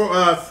provision for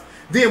us,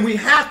 then we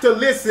have to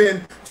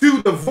listen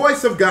to the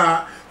voice of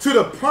God, to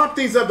the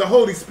promptings of the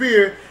Holy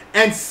Spirit,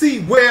 and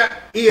see where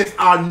is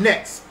our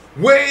next.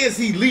 Where is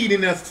he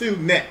leading us to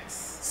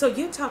next? So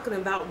you're talking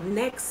about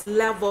next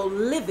level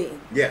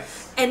living.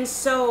 Yes. And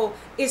so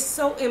it's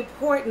so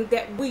important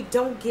that we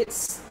don't get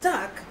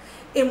stuck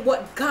in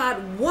what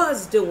God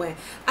was doing.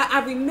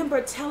 I remember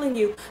telling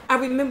you, I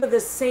remember the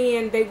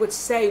saying they would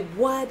say,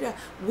 what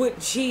would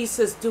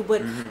Jesus do?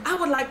 But I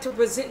would like to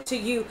present to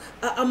you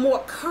a more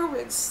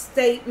current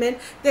statement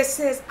that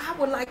says, I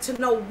would like to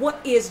know,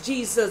 what is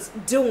Jesus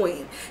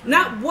doing?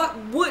 Not what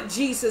would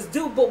Jesus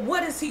do, but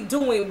what is he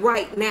doing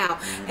right now?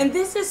 And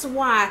this is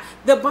why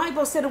the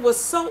Bible said it was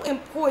so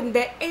important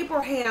that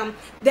Abraham,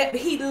 that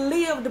he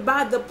lived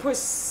by the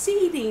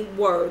preceding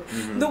word,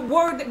 the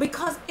word that,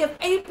 because if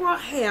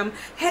Abraham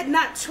had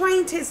not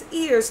trained his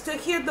ears to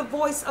hear the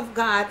voice of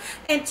God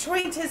and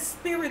trained his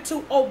spirit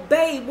to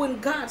obey when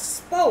God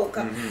spoke,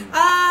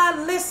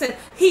 listen,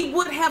 he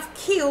would have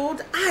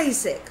killed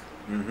Isaac.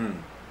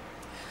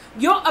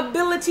 Your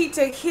ability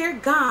to hear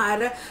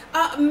God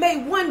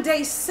may one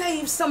day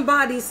save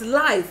somebody's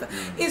life.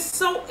 It's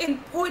so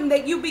important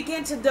that you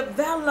begin to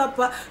develop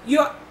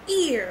your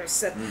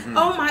ears.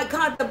 Oh my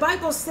God, the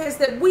Bible says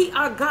that we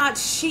are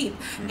God's sheep,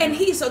 and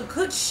he's a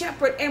good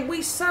shepherd, and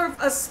we serve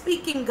a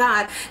speaking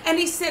God. And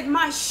he said,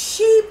 my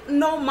sheep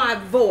know my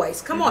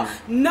voice. Come on,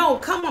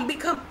 come on,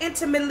 become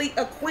intimately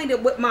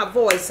acquainted with my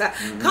voice.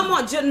 Come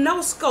on,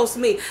 genoskos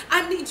me.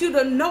 I need you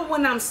to know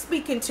when I'm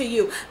speaking to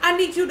you. I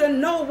need you to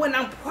know when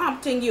I'm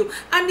prompting you.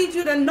 I need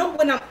you to know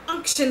when I'm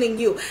unctioning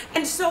you.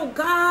 And so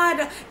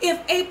God, if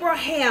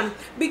Abraham,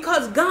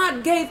 because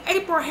God gave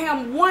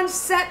Abraham one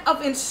set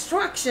of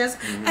instructions,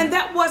 and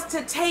that was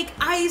to take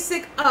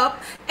Isaac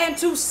up and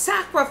to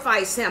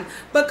sacrifice him.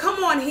 But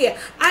come on here,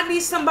 I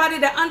need somebody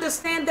to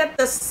understand that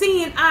the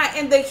seeing eye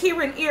and the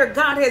hearing ear,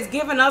 God has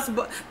given us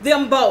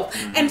them both.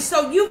 And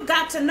so you've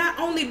got to not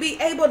only be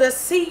able to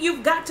see,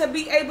 you've got to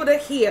be able to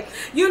hear.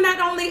 You're not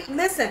only,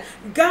 listen,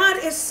 God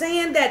is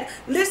saying that,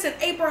 listen,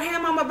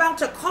 Abraham, I'm about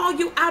to call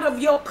you out of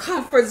your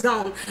comfort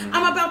zone.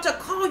 I'm about to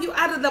call you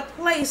out of the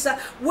place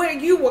where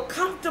you were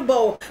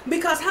comfortable.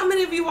 Because how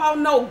many of you all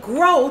know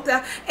growth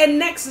and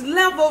next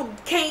level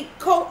can't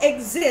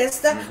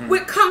coexist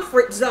with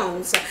comfort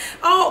zones?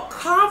 All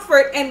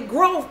comfort and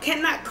growth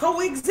cannot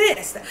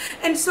coexist.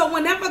 And so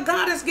whenever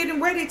God is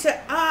getting ready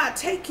to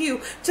take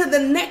you to the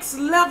next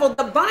level,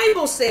 the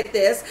Bible said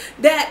this,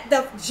 that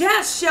the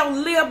just shall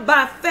live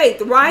by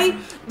faith, right?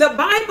 The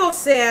Bible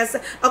says,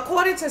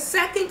 according to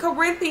 2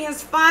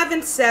 Corinthians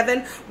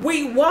 5:7,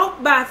 we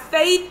walk by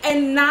faith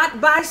and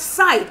not by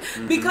sight,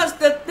 because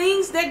the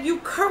things that you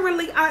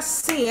currently are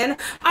seeing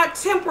are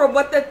temporal,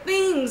 but the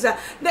things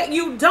that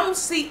you don't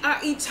see are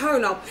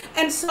eternal.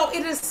 And so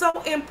it is so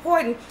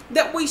important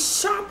that we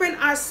sharpen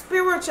our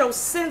spiritual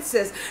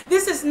senses.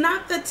 This is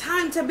not the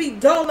time to be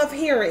dull of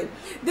hearing.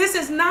 This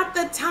is not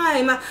the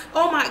time,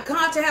 oh my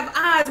God, to have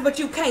eyes but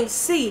you can't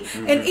see,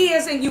 and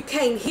ears and you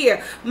can't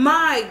hear.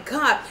 My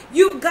God,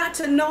 you've got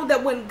to know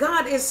that when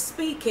God is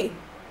speaking,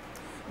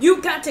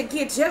 you got to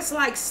get just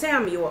like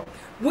Samuel.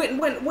 When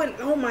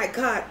oh my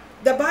God,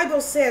 the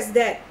Bible says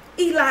that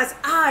Eli's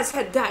eyes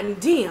had gotten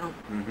dim.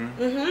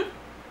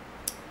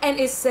 And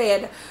it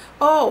said,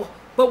 oh,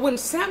 but when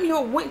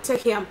Samuel went to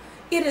him,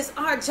 it is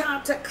our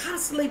job to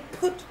constantly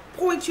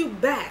point you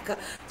back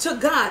to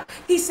God.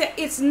 He said,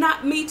 it's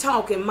not me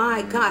talking,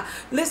 my God.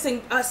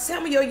 Listen,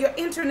 Samuel, you're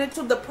entering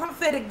into the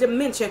prophetic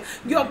dimension.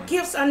 Your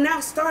gifts are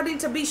now starting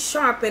to be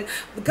sharpened.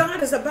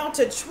 God is about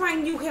to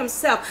train you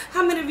himself.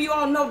 How many of you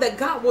all know that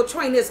God will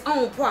train his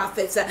own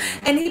prophets?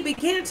 And he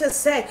began to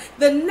say,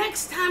 the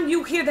next time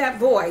you hear that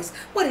voice,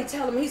 what did he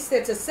tell him? He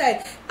said to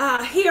say,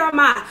 here am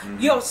I,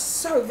 your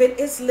servant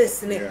is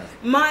listening.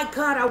 My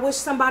God, I wish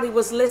somebody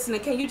was listening.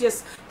 Can you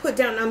just put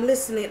down, I'm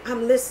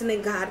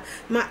listening, God.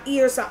 My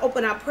ears are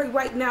open. I pray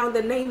right now in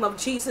the name of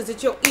Jesus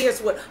that your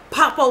ears would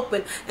pop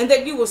open and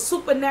that you will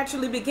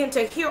supernaturally begin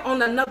to hear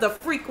on another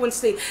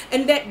frequency,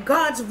 and that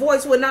God's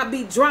voice will not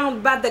be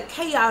drowned by the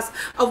chaos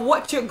of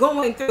what you're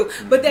going through,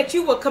 but that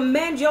you will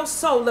command your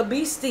soul to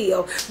be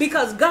still,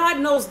 because God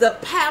knows the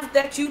path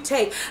that you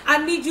take.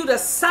 I need you to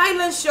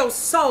silence your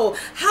soul.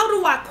 How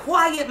do I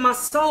quiet my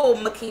soul,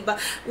 Makiba?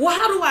 Well,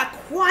 how do I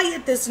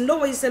quiet this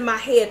noise in my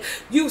head?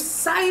 You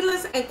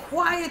silence and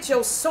quiet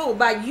your soul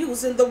by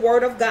using the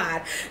word of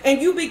God.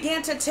 And you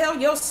begin to tell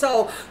your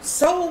soul,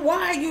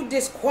 why are you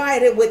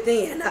disquieted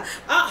within?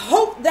 I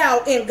hope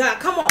thou in God.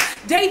 Come on.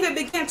 David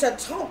began to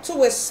talk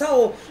to his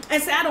soul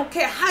and say, I don't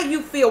care how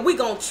you feel, we're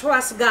going to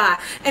trust God.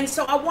 And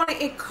so I want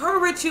to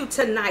encourage you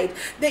tonight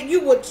that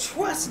you would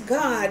trust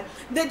God,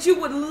 that you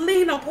would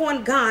lean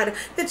upon God,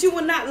 that you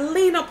would not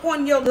lean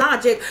upon your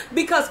logic,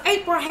 because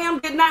Abraham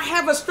did not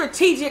have a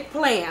strategic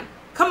plan.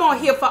 Come on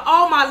here, for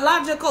all my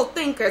logical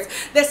thinkers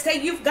that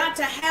say you've got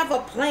to have a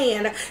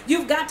plan,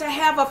 you've got to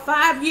have a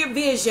 5-year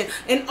vision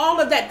and all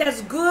of that.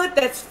 That's good,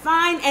 that's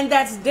fine, and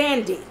that's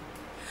dandy.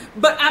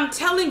 But I'm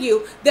telling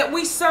you that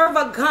we serve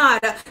a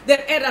God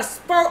that at a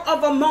spur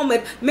of a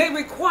moment may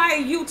require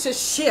you to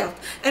shift.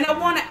 And I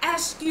want to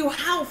ask you,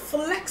 how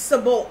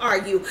flexible are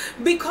you?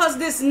 Because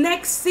this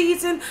next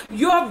season,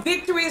 your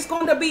victory is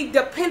going to be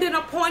dependent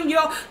upon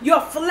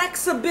your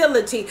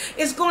flexibility.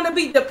 It's going to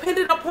be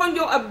dependent upon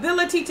your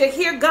ability to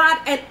hear God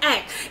and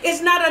act.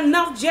 It's not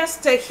enough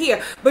just to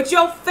hear, but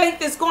your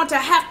faith is going to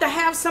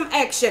have some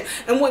action.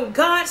 And when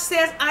God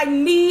says, I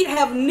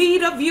have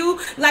need of you,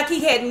 like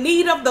he had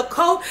need of the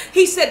coat,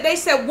 they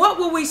said, what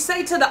will we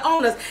say to the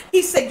owners?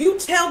 He said, you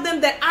tell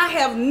them that I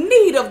have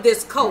need of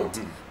this coat.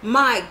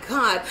 My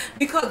God,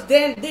 because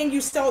then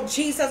you saw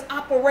Jesus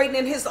operating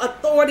in his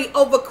authority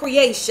over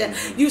creation.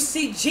 You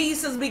see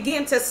Jesus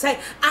begin to say,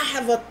 I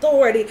have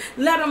authority.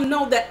 Let them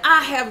know that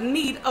I have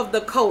need of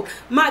the coat.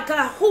 My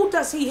God, who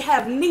does he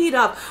have need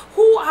of?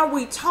 Who are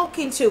we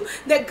talking to?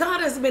 That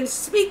God has been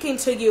speaking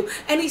to you,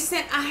 and he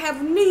said, I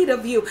have need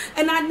of you,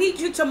 and I need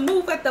you to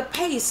move at the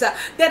pace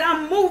that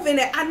I'm moving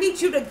at. I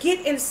need you to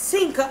get in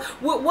sync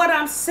with what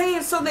I'm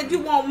saying, so that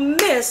you won't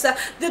miss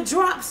the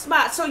drop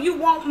spot, so you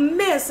won't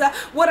miss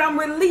what I'm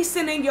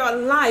releasing in your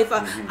life.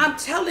 I'm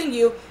telling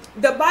you,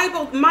 the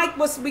Bible, Mike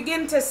was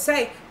beginning to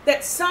say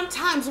that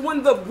sometimes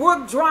when the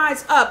brook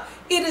dries up,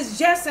 it is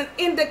just an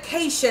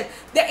indication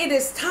that it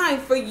is time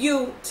for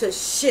you to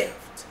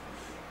shift.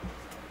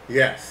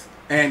 Yes,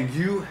 and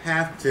you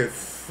have to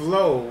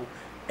flow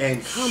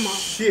and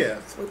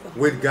shift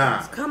with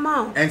God. Come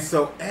on. And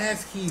so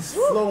as he's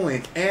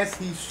flowing, as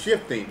he's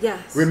shifting,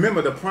 yes.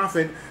 Remember the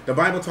prophet, the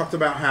Bible talked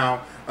about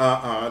how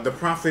the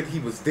prophet, he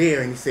was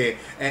there, and he said,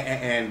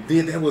 and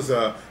then there was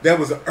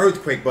an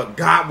earthquake, but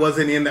God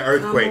wasn't in the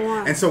earthquake.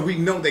 And so we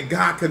know that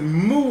God could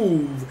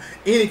move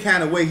any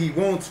kind of way he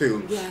wanted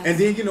to. Yes. And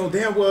then, you know,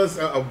 there was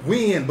a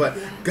wind, but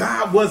yes.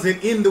 God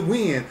wasn't in the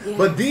wind. Yes.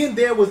 But then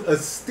there was a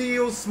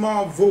still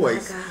small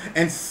voice.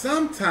 And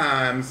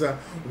sometimes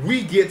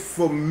we get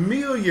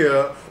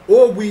familiar,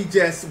 or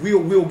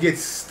we'll get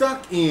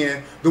stuck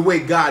in the way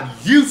God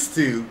used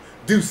to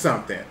do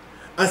something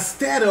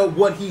instead of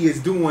what he is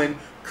doing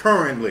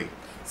currently.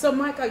 So,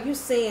 Mike, are you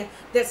saying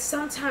that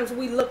sometimes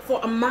we look for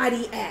a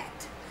mighty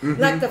act?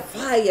 Like the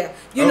fire.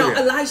 You know,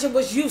 Elijah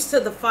was used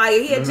to the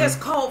fire. He had just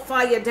called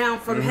fire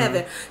down from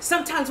heaven.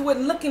 Sometimes we're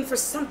looking for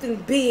something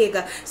big.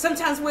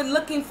 Sometimes we're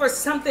looking for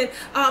something.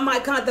 Oh my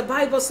God, the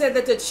Bible said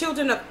that the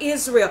children of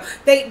Israel,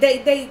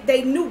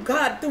 they knew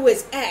God through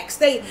his acts.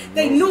 They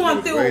knew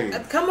him through,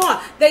 come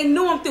on, they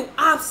knew him through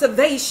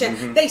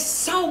observation. They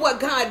saw what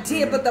God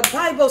did, but the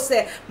Bible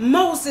said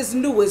Moses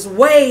knew his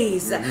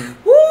ways.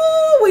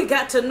 Woo, we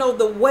got to know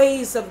the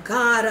ways of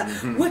God.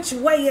 Which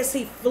way is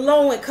he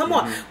flowing? Come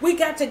on, we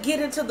got to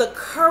get into the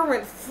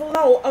current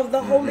flow of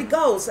the Holy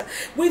Ghost.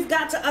 We've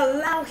got to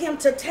allow him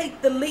to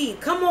take the lead.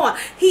 Come on,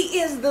 he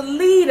is the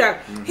leader.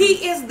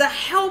 He is the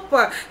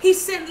helper. He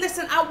said,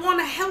 listen, I want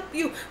to help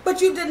you,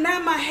 but you deny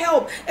my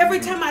help. Every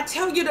time I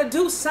tell you to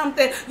do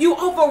something, you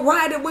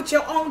override it with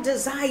your own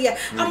desire.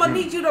 I'm going to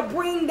need you to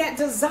bring that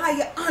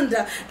desire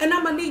under, and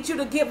I'm going to need you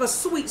to give a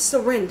sweet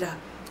surrender.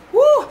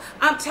 Woo!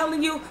 I'm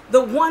telling you,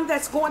 the one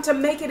that's going to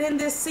make it in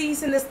this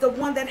season is the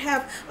one that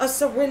have a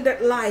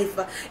surrendered life.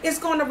 It's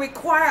going to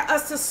require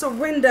us to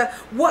surrender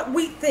what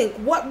we think,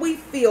 what we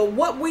feel,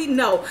 what we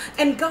know.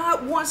 And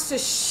God wants to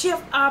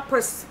shift our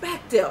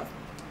perspective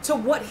to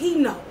what he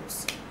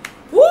knows.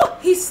 Woo!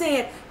 He's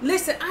saying,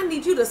 listen, I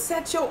need you to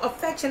set your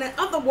affection. In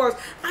other words,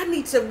 I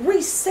need to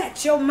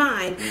reset your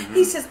mind.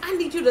 He says, I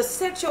need you to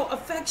set your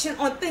affection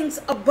on things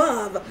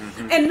above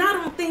and not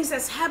on things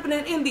that's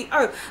happening in the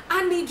earth.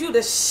 I need you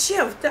to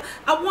shift.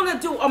 I want to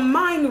do a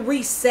mind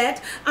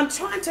reset. I'm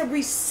trying to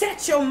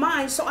reset your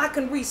mind so I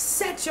can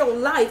reset your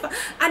life.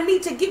 I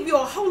need to give you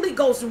a Holy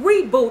Ghost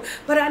reboot,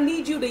 but I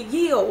need you to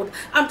yield.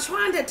 I'm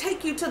trying to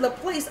take you to the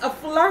place of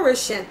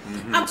flourishing.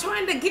 I'm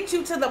trying to get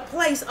you to the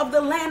place of the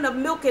land of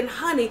milk and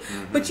honey,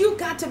 but you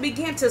got to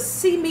begin to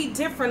see me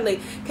differently.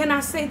 Can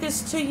I say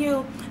this to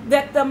you?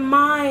 That the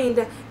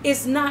mind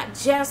is not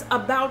just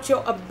about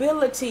your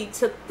ability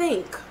to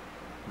think.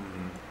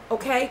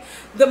 Okay?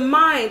 The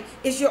mind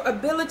is your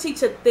ability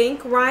to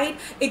think, right?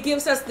 It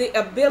gives us the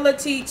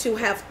ability to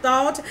have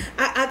thought.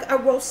 I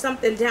wrote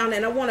something down,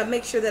 and I want to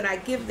make sure that I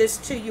give this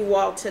to you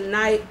all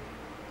tonight,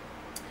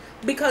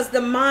 because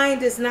the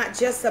mind is not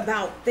just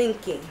about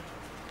thinking.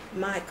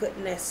 My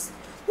goodness.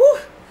 Whew.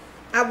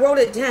 I wrote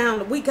it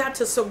down. We got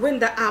to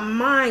surrender our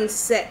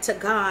mindset to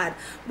God.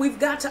 We've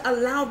got to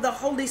allow the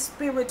Holy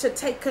Spirit to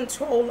take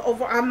control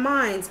over our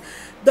minds.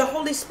 The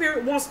Holy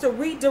Spirit wants to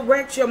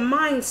redirect your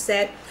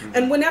mindset.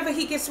 And whenever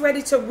he gets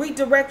ready to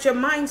redirect your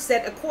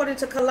mindset, according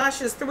to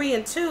Colossians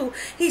 3:2,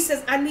 he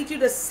says, I need you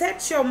to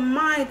set your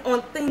mind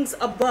on things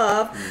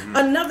above.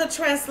 Another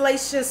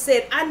translation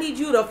said, I need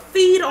you to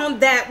feed on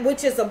that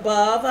which is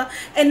above,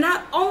 and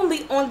not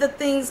only on the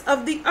things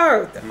of the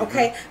earth.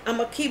 Okay, I'm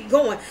going to keep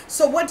going.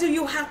 So what do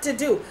you have to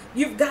do?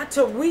 You've got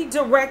to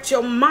redirect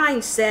your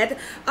mindset.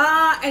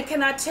 And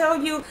can I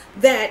tell you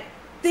that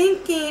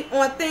thinking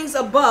on things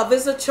above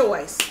is a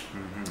choice.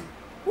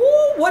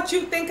 Ooh, what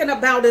you thinking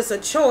about is a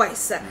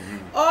choice.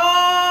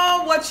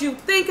 Oh, what you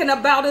thinking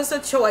about is a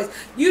choice.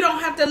 You don't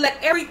have to let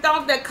every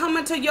thought that come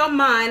into your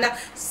mind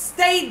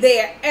stay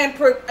there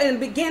and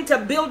begin to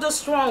build a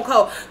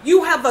stronghold.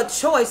 You have a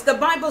choice. The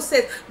Bible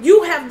says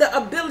you have the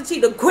ability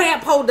to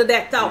grab hold of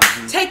that thought,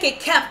 take it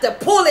captive,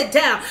 pull it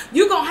down.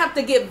 You're going to have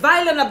to get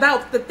violent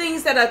about the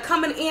things that are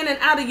coming in and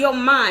out of your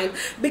mind,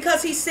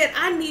 because he said,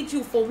 I need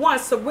you, for one,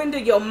 surrender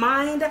your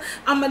mind.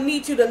 I'm going to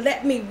need you to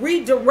let me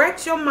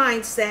redirect your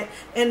mindset.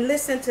 And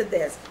listen to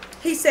this.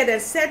 He said,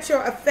 and set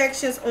your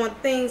affections on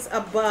things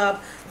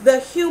above. The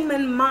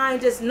human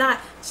mind is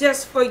not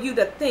just for you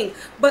to think,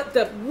 but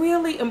the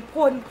really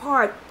important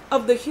part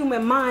of the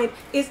human mind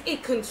is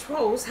it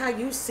controls how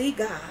you see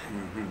God.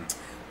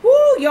 Woo,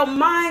 your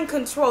mind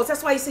controls.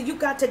 That's why he said you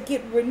got to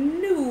get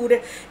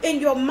renewed in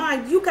your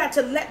mind. You got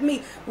to let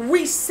me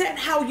reset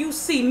how you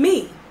see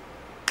me.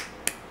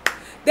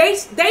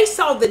 They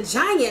saw the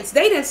giants.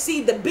 They didn't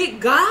see the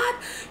big God.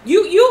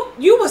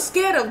 You were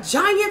scared of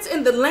giants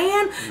in the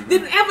land.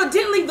 Then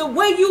evidently the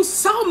way you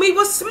saw me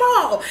was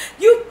small.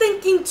 You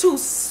thinking too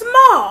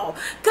small.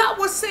 God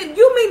was saying,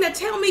 you mean to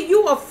tell me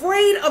you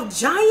afraid of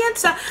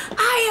giants?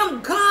 I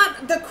am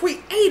God, the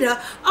creator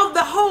of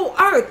the whole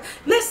earth.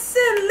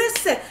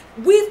 Listen.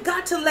 We've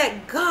got to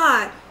let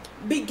God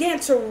begin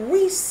to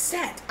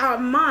reset our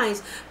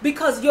minds,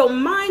 because your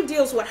mind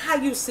deals with how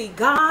you see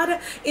God.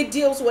 It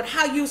deals with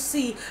how you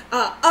see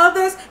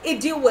others. It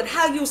deals with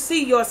how you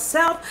see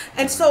yourself.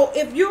 And so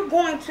if you're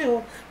going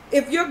to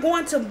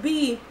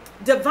be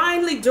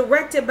divinely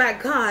directed by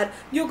God,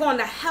 you're going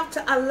to have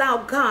to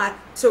allow God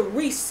to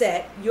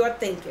reset your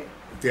thinking.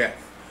 Yes.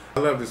 I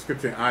love the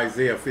scripture in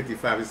Isaiah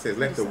 55. It says,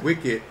 let the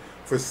wicked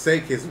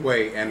forsake his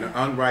way, and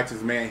the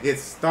unrighteous man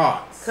his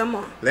thoughts. Come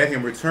on. Let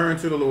him return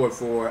to the Lord,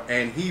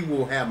 and he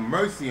will have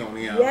mercy on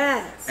him.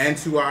 Yes. And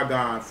to our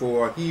God,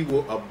 for he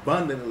will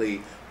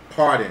abundantly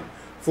pardon.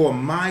 For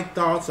my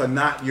thoughts are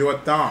not your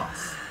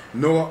thoughts,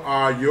 nor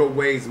are your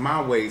ways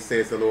my ways,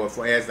 says the Lord.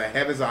 For as the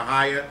heavens are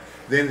higher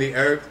than the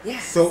earth,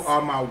 yes, so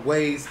are my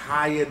ways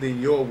higher than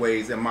your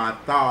ways, and my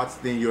thoughts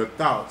than your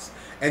thoughts.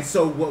 And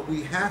so what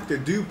we have to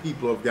do,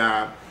 people of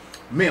God,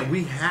 man,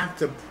 we have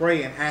to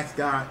pray and ask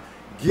God,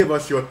 give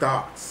us your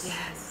thoughts.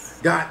 Yes.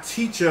 God,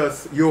 teach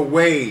us your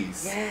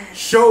ways. Yes.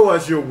 Show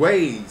us your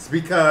ways,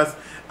 because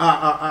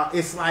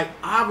it's like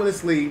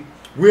obviously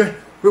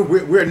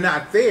we're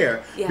not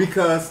there. Yes.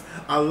 Because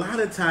a lot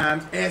of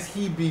times as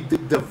he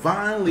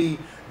divinely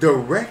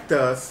direct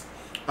us,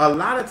 a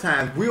lot of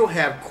times we'll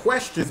have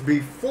questions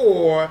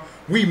before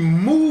we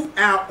move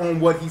out on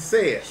what he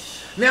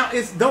says. Now,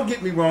 don't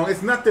get me wrong,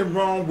 it's nothing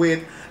wrong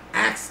with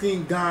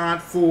asking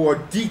God for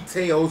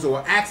details,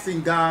 or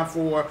asking God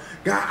for,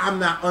 God, I'm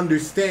not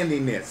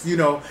understanding this, you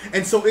know.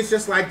 And so it's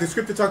just like the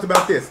scripture talks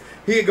about this.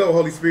 Here you go,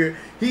 Holy Spirit.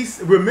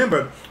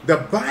 Remember, the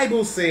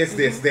Bible says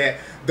this, that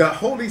the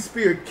Holy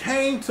Spirit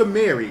came to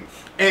Mary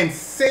and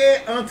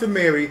said unto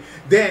Mary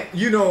that,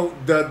 you know,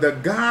 the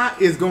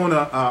God is going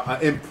to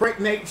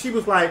impregnate. She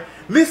was like,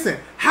 listen,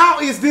 how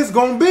is this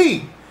going to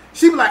be?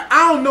 She was like,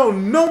 I don't know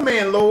no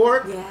man,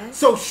 Lord. Yes.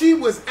 So she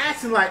was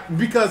asking, like,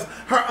 because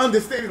her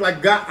understanding,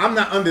 like, God, I'm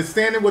not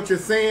understanding what you're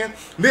saying.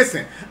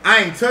 Listen,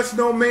 I ain't touched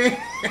no man.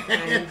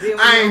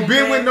 I ain't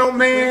been with no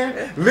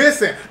man.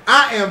 Listen,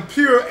 I am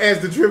pure as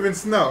the driven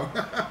snow.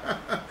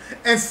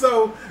 And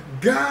so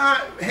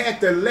God had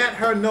to let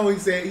her know,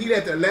 he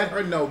had to let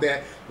her know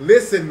that,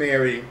 listen,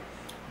 Mary,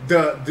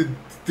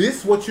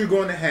 this what you're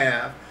going to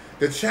have,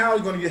 the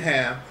child you're going to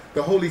have,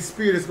 the Holy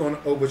Spirit is going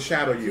to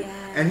overshadow you.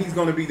 Yes. And he's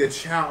going to be the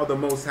child of the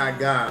Most High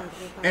God.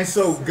 And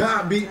so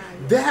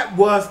that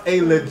was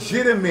a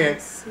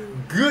legitimate,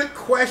 good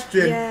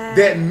question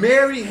that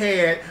Mary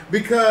had,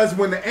 because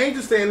when the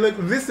angel said, look,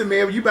 listen,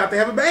 Mary, you about to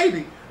have a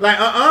baby. Like,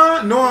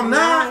 no, I'm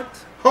not.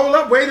 Hold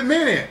up, wait a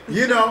minute,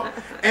 you know.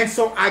 And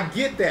so I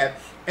get that.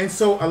 And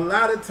so a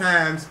lot of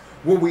times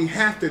what we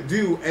have to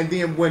do, and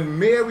then when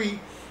Mary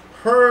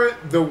heard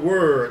the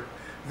word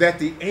that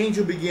the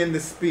angel began to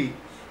speak,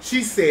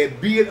 she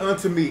said, be it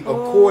unto me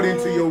according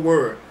to your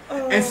word.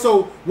 And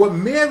so what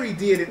Mary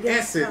did in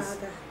essence,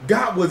 Father,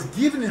 God was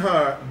giving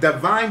her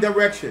divine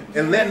direction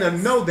and letting her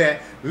know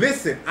that,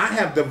 listen, I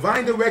have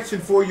divine direction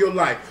for your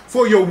life,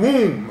 for your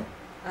womb.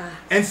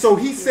 And so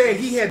he said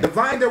he had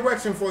divine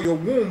direction for your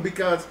womb,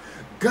 because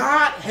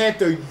God had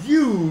to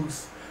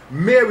use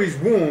Mary's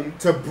womb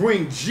to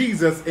bring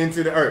Jesus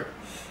into the earth.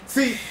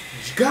 See,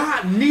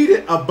 God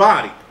needed a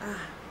body.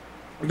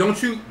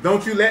 Don't you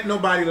let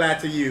nobody lie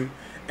to you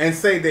and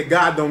say that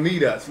God don't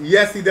need us.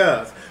 Yes, he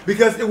does.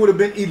 Because it would have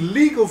been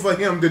illegal for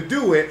him to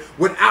do it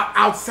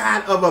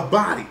outside of a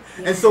body.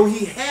 Yes. And so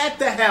he had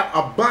to have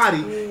a body.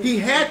 Yes. He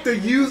had to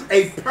use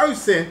a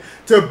person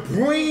to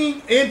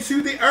bring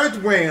into the earth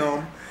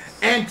realm,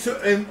 and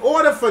in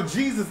order for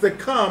Jesus to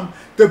come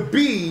to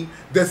be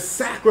the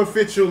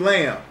sacrificial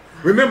lamb.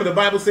 Remember, the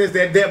Bible says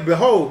that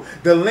behold,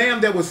 the lamb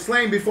that was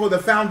slain before the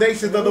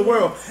foundations of the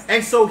world.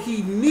 And so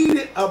he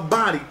needed a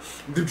body.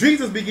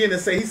 Jesus began to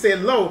say, he said,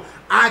 lo,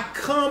 I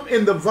come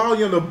in the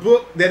volume of the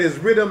book that is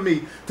written of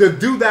me to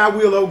do thy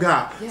will, O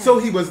God. Yes. So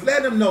he was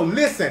letting them know,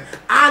 listen,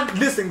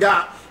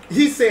 God.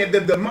 He said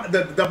that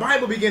the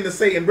Bible began to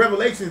say in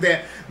Revelation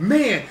that,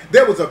 man,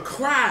 there was a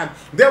cry,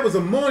 there was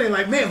a mourning,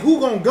 like, man, who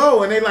gonna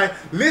go? And they like,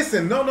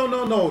 listen, no.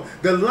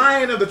 The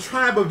Lion of the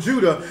tribe of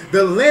Judah,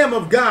 the Lamb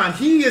of God,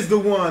 he is the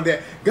one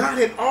that God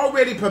had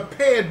already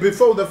prepared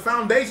before the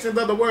foundations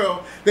of the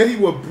world, that he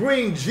will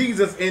bring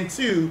Jesus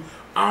into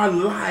our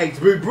lives.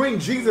 We bring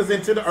Jesus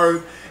into the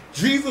earth.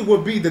 Jesus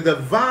will be the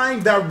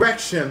divine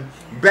direction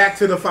back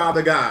to the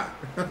Father God.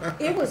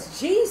 It was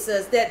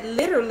Jesus that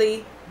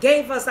literally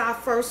gave us our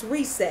first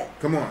reset.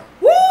 Come on.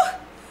 Woo!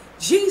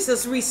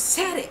 Jesus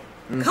reset it.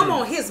 Mm-hmm. Come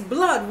on, his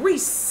blood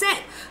reset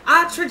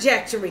our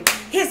trajectory.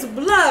 His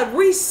blood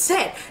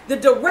reset the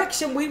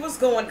direction we was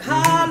going. Mm-hmm.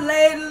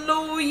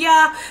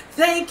 Hallelujah.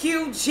 Thank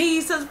you,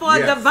 Jesus, for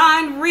a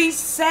divine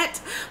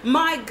reset.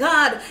 My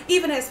God,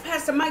 even as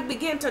Pastor Mike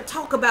began to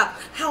talk about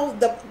how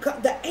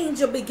the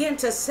angel began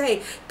to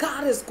say,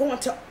 God is going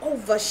to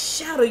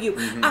overshadow you.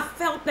 Mm-hmm. I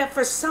felt that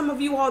for some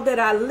of you all that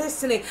are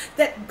listening,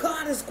 that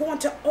God is going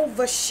to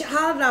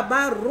overshadow.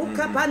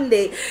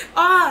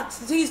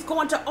 Mm-hmm. He's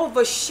going to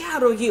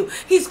overshadow you.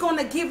 He's going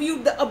to give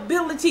you the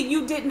ability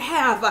you didn't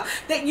have,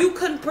 that you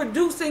couldn't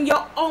produce in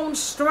your own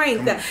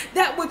strength,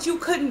 that what you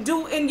couldn't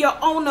do in your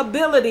own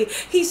ability.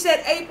 He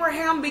said,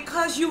 Abraham,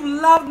 because you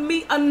loved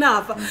me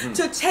enough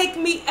to take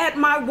me at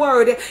my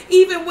word,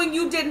 even when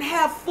you didn't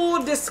have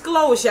full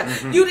disclosure,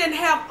 you didn't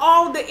have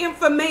all the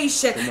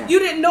information, you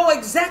didn't know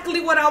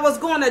exactly what I was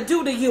going to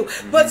do to you,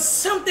 but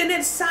something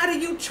inside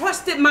of you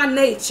trusted my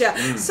nature,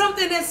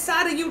 something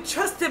inside of you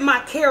trusted my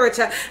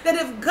character, that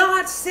if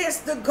God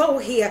says to go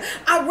here,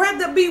 I'd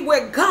rather be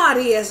where God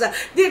is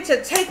than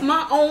to take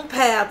my own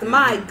path.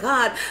 My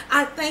God,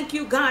 I thank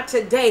you, God,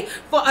 today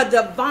for a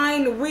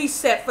divine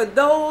reset for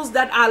those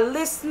that are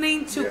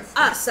listening to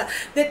us,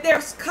 that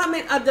there's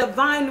coming a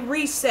divine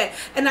reset.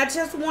 And I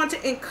just want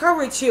to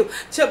encourage you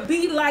to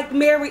be like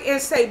Mary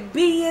and say,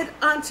 be it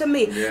unto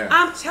me.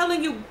 I'm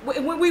telling you,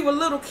 when we were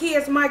little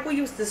kids, Mike, we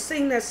used to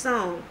sing that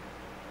song,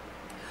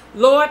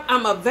 Lord,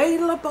 I'm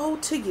available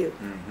to you.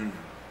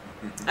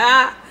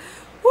 I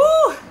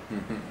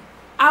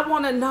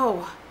want to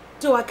know,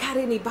 do I got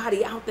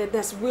anybody out there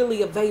that's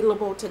really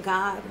available to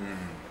God?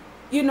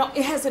 You know,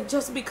 it hasn't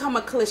just become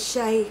a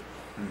cliche.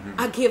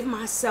 I give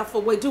myself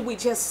away. Do we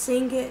just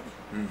sing it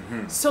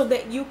so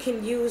that you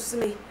can use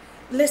me?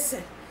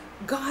 Listen,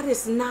 God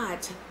is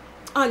not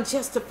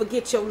unjust to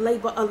forget your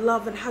labor of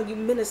love and how you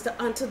minister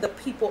unto the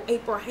people,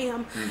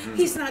 Abraham.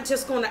 He's not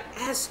just going to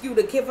ask you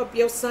to give up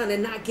your son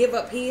and not give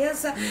up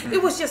his.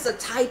 It was just a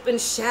type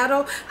and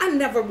shadow. I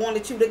never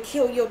wanted you to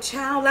kill your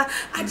child.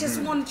 I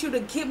just wanted you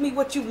to give me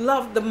what you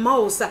loved the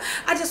most.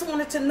 I just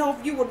wanted to know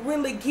if you would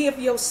really give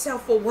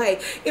yourself away,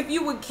 if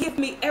you would give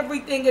me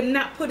everything and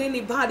not put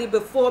anybody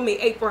before me,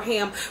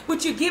 Abraham.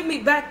 Would you give me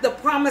back the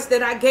promise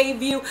that I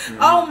gave you?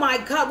 Oh my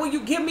God, will you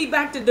give me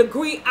back the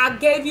degree I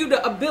gave you,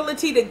 the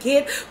ability to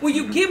get? Will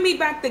you give me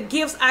back the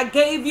gifts I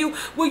gave you?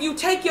 Will you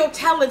take your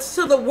talents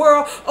to the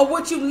world, or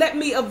would you let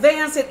me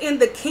advance it in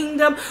the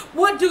kingdom?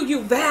 What do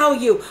you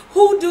value?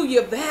 Who do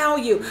you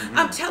value?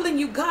 I'm telling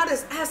you, God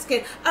is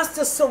asking us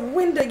to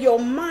surrender your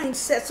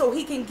mindset so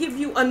he can give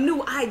you a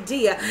new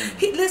idea.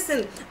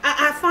 Listen,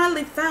 I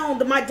finally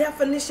found my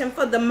definition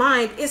for the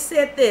mind. It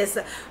said this: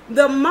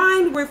 the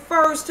mind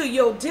refers to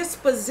your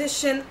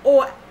disposition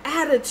or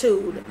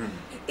attitude.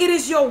 It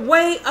is your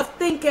way of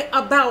thinking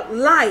about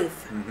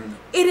life.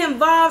 It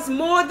involves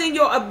more than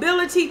your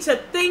ability to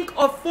think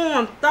or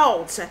form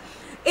thoughts.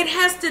 It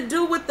has to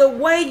do with the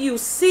way you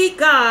see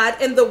God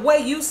and the way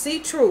you see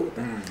truth,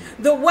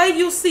 the way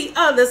you see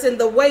others and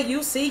the way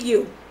you see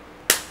you.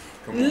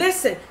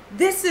 Listen,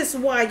 this is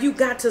why you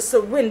got to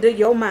surrender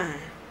your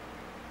mind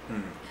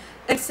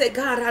and say,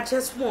 God,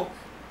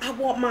 I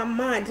want my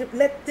mind.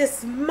 Let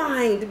this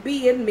mind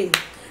be in me.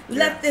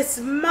 Let this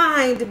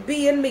mind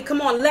be in me. Come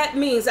on, let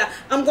means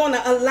I'm going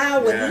to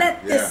allow it.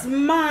 Let this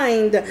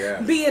mind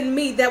be in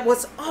me that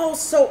was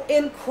also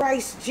in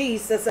Christ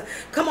Jesus.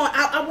 Come on,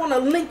 I want to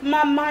link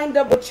my mind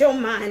up with your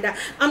mind.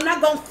 I'm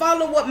not going to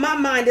follow what my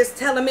mind is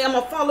telling me. I'm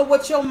going to follow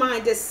what your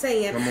mind is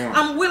saying.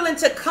 I'm willing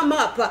to come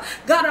up.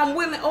 God, I'm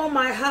willing. Oh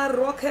my heart.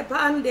 I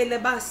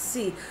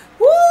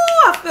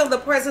feel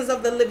the presence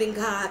of the living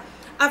God.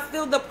 I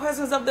feel the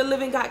presence of the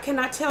living God. Can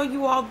I tell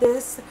you all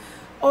this?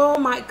 Oh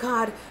my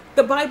God.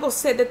 The Bible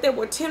said that there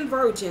were 10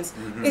 virgins.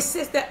 It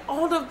says that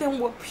all of them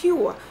were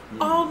pure.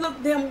 All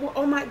of them were,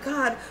 oh my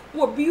God,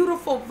 were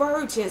beautiful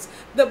virgins.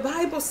 The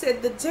Bible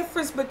said the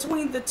difference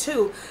between the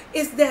two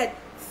is that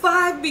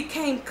 5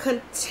 became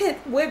content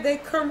where they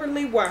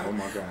currently were. Oh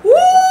my God. Woo!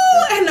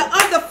 And the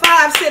other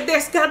 5 said,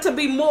 there's got to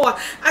be more.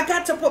 I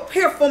got to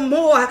prepare for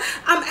more.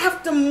 I'm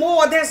after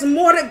more. There's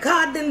more to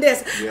God than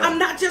this. I'm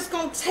not just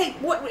going to take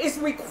what is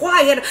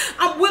required.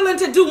 I'm willing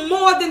to do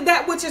more than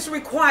that which is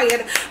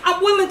required.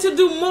 I'm willing to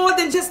do more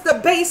than just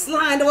the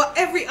baseline or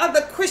every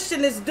other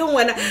Christian is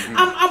doing.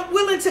 I'm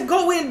willing to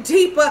go in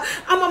deeper.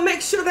 I'm going to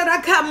make sure that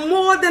I got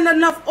more than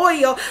enough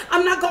oil.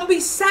 I'm not going to be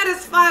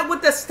satisfied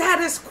with the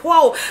status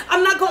quo.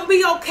 I'm not going to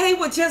be okay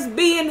with just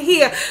being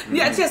here.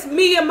 Just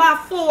me and my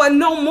 4 and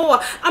no more.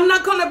 I'm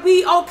not going to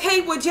be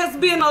okay with just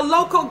being a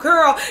local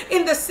girl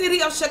in the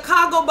city of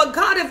Chicago. But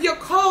God, if you're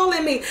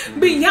calling me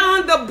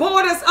beyond the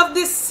borders of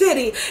this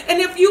city, and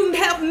if you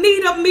have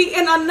need of me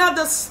in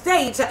another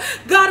state,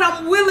 God,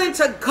 I'm willing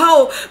to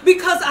go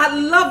because I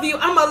love you.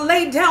 I'm a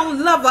lay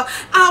down lover.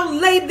 I'll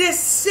lay this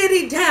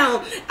city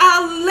down.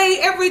 I'll lay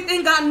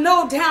everything I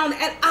know down,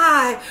 and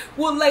I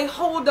will lay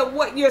hold of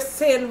what you're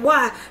saying.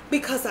 Why?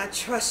 Because I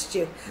trust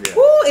you.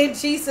 Woo, in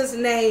Jesus'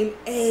 name,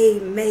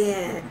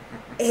 amen.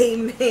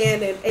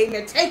 Amen and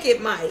amen. Take it,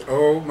 Mike.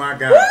 Oh my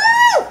God.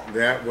 Woo!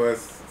 That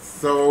was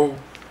so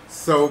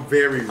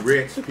very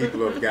rich,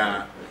 people of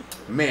God.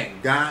 Man,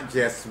 God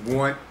just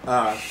want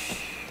us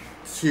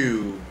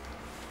to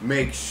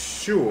make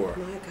sure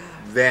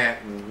that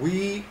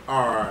we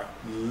are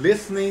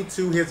listening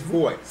to his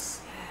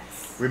voice.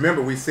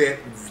 Remember, we said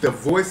the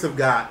voice of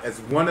God as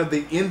one of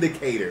the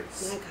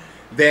indicators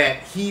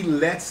that he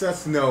lets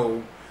us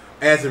know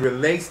as it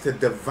relates to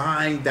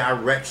divine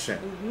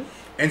direction.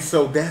 And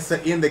so that's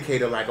an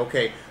indicator like,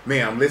 okay,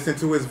 man, I'm listening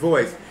to his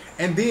voice.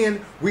 And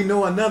then we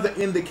know another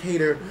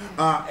indicator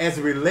as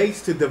it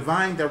relates to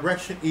divine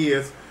direction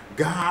is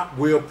God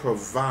will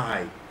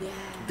provide. Yes.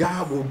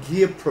 God will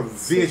give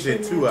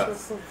provision to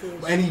us.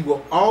 Provision. And he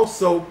will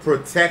also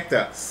protect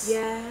us.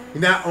 Yes.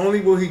 Not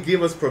only will he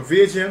give us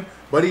provision,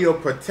 but he'll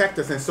protect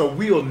us. And so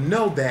we'll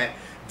know that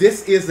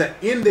this is an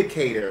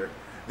indicator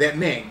that,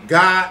 man,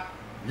 God,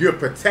 you're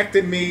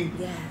protecting me.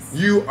 Yes.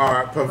 You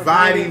are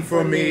providing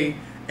for me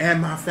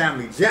and my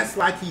family, just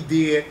like he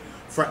did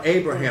for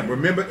Abraham.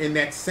 Remember in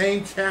that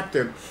same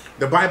chapter,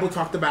 the Bible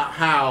talked about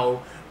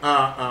how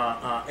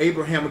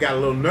Abraham got a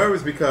little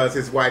nervous because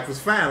his wife was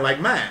fine like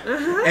mine.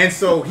 And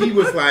so he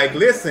was like,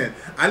 listen,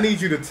 I need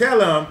you to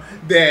tell him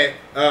that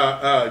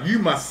you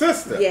my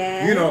sister.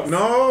 Yes. You know,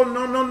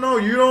 no,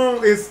 you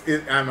don't.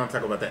 I'm not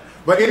talking about that.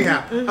 But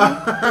anyhow,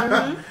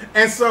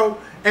 and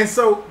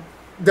so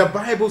the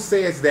Bible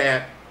says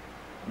that,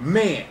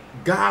 man,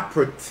 God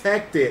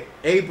protected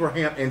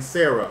Abraham and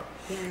Sarah.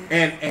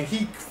 Yes. And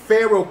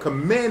Pharaoh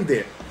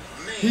commanded.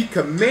 He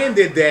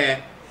commanded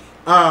that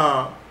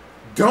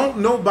don't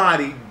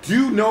nobody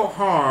do no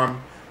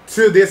harm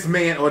to this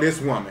man or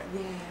this woman.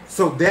 Yes.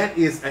 So that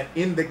is an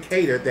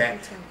indicator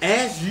that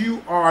as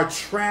you are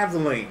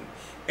traveling,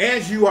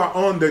 as you are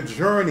on the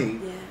journey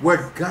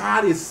where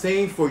God is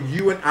saying for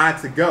you and I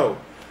to go,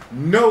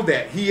 know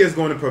that he is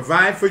going to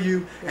provide for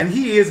you and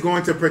he is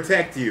going to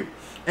protect you.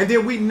 And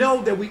then we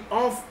know that we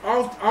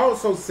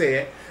also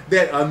said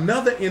that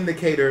another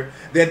indicator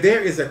that there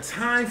is a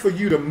time for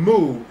you to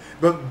move,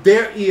 but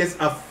there is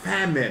a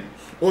famine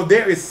or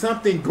there is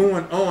something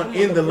going on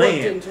in the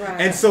land.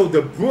 And so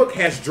the brook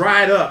has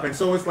dried up. And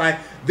so it's like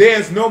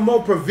there's no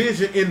more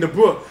provision in the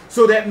brook.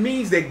 So that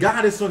means that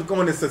God is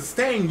going to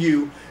sustain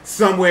you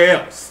somewhere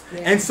else.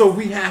 Yes. And so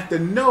we have to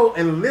know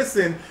and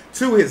listen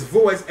to his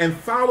voice and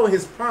follow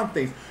his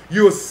promptings.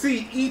 You'll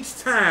see each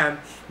time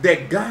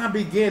that God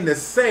began to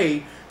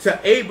say to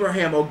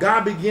Abraham or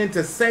God began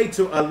to say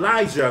to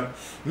Elijah,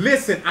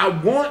 listen, I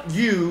want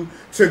you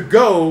to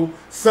go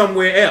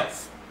somewhere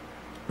else.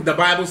 The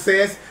Bible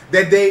says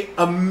that they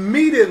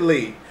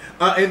immediately,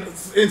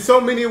 in so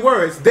many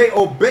words, they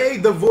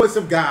obeyed the voice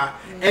of God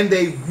and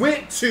they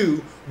went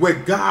to where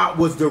God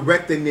was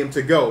directing them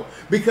to go.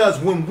 Because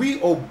when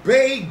we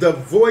obey the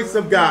voice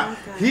of God,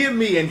 hear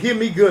me and hear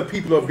me good,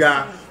 people of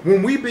God,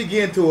 when we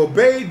begin to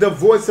obey the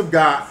voice of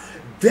God,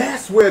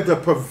 that's where the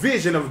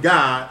provision of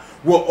God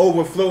will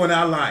overflow in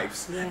our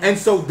lives. And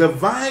so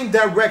divine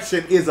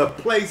direction is a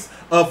place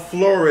of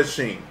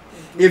flourishing.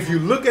 If you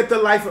look at the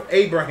life of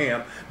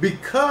Abraham,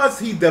 because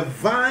he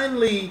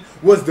divinely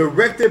was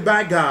directed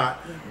by God,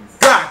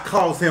 God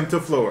calls him to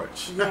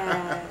flourish.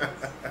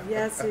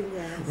 Yes.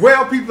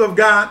 Well, people of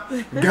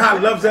God,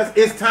 God loves us.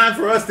 It's time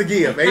for us to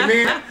give.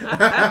 Amen.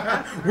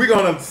 We're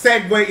going to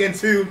segue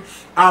into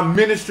our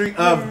ministry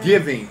of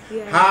giving.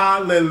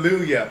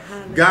 Hallelujah.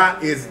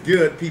 God is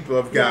good, people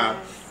of God.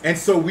 And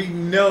so we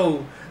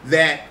know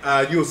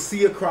that you'll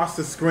see across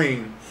the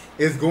screen,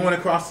 is going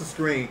across the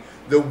screen,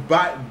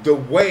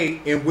 the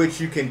way in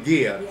which you can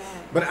give.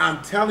 But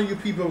I'm telling you,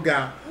 people of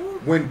God,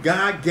 when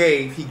God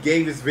gave, he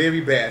gave his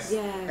very best.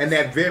 And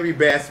that very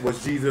best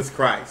was Jesus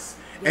Christ.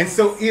 And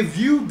so if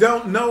you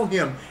don't know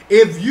him,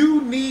 if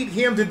you need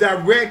him to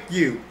direct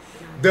you,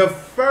 the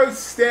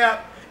first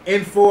step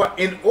in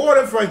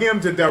order for him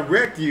to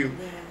direct you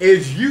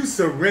is you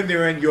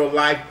surrendering your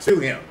life to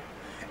him.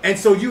 And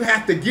so you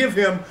have to give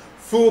him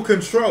full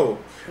control.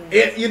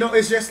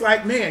 It's just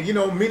like, man,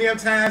 many of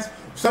times,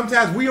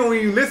 sometimes we don't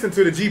even listen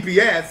to the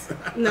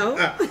GPS. No.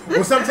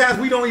 Or sometimes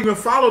we don't even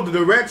follow the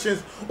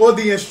directions or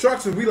the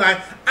instructions. We like,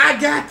 I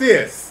got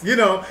this.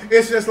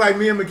 It's just like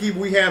me and McKee,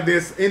 we have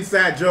this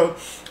inside joke.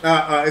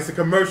 It's a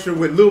commercial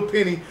with Lil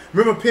Penny.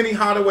 Remember Penny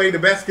Hardaway, the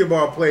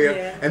basketball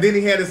player? And then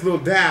he had this little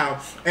dial.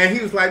 And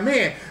he was like,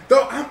 man,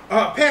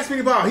 pass me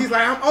the ball. He's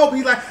like, I'm open.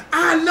 He's like,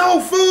 I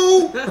know,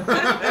 fool.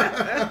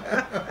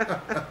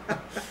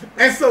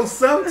 And so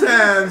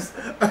sometimes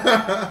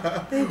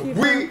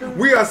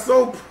we are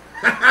so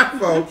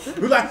prideful.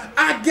 We're like,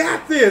 I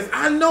got this.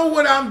 I know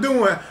what I'm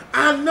doing.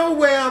 I know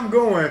where I'm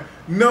going.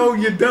 No,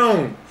 you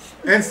don't.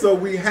 And so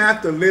we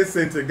have to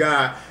listen to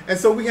God. And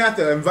so we have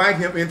to invite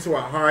him into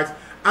our hearts.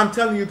 I'm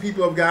telling you,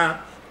 people of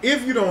God,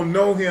 if you don't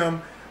know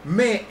him,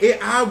 man,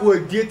 I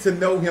would get to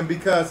know him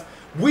because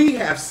we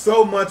have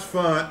so much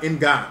fun in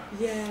God.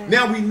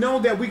 Now we know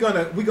that we're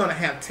gonna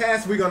have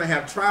tests, we're gonna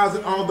have trials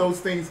and all those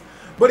things.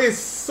 But it's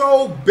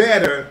so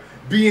better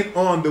being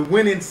on the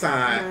winning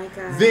side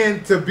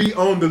than to be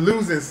on the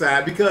losing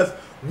side, because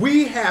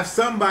we have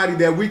somebody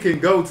that we can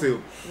go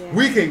to.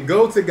 We can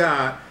go to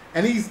God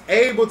and he's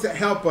able to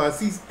help us.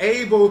 He's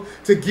able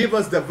to give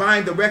us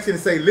divine direction and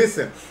say,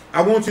 listen,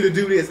 I want you to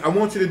do this. I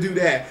want you to do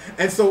that.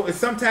 And so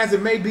sometimes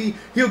it may be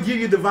he'll give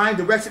you divine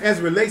direction as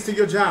it relates to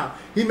your job.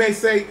 He may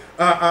say,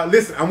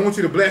 listen, I want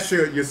you to bless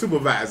your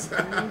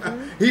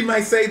supervisor. He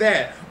might say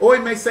that. Or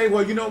he may say,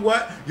 well, you know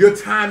what? Your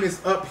time is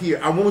up here.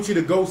 I want you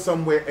to go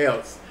somewhere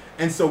else.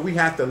 And so we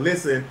have to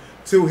listen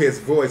to his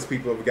voice,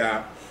 people of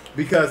God,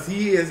 because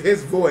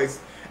his voice,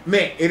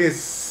 man, it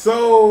is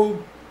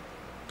so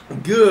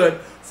good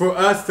for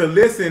us to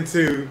listen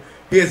to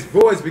his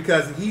voice,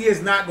 because he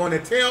is not going to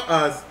tell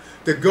us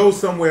to go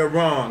somewhere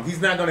wrong.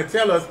 He's not going to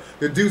tell us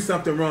to do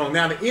something wrong.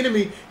 Now the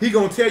enemy, he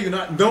going to tell you,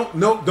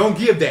 don't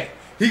give that.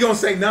 He going to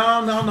say,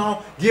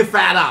 no, give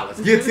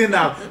 $5, give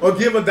 $10, or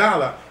give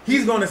 $1.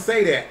 He's going to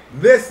say that.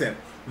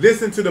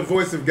 Listen to the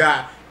voice of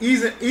God,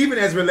 even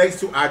as relates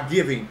to our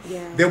giving,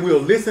 that we'll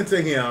listen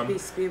to him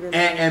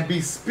and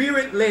be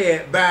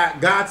spirit-led by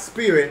God's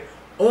spirit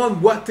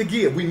on what to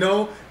give. We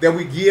know that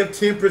we give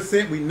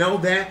 10%. We know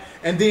that.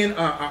 And then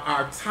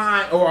our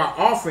tithe or our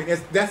offering,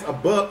 that's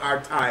above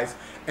our tithes.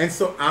 And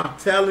so I'm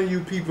telling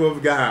you, people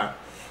of God,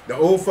 the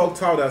old folk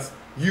taught us,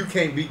 you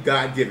can't be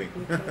God-giving.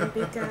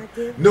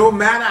 No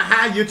matter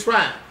how you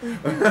try.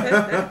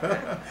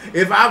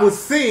 If I was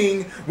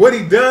seeing what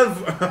he does.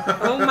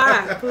 Oh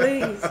my,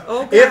 please.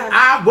 Oh God. If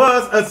I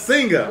was a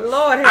singer,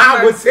 Lord,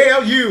 I would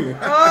tell you.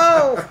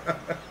 Oh.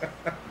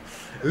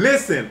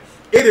 Listen,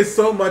 it is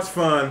so much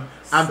fun.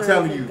 I'm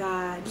telling you,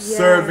 God.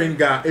 Serving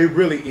God. It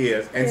really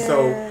is. And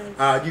so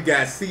you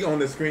guys see on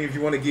the screen, if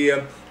you want to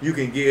give, you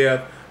can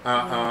give.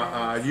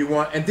 You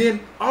want. And then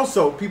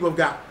also, people of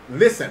God,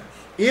 listen.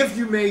 If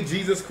you made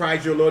Jesus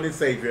Christ your Lord and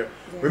Savior,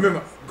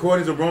 remember,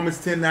 according to Romans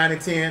 10:9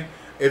 and 10,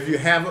 if you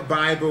have a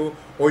Bible,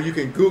 or you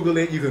can Google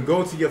it, you can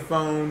go to your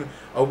phone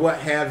or what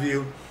have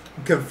you,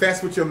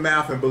 confess with your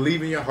mouth and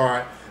believe in your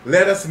heart.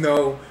 Let us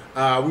know.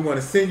 We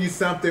want to send you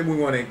something. We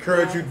want to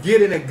encourage you.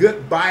 Get in a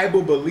good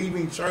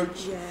Bible-believing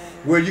church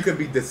where you can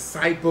be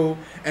discipled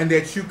and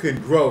that you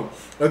can grow.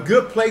 A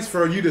good place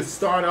for you to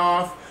start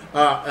off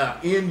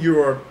in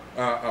your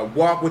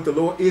walk with the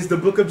Lord is the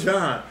book of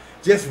John.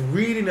 Just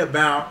reading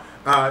about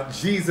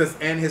Jesus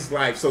and his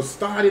life. So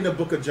start in the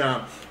book of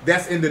John.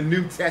 That's in the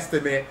New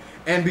Testament,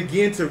 and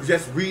begin to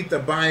just read the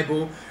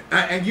Bible.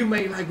 And you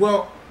may like,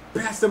 well,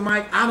 Pastor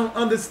Mike, I don't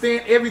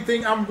understand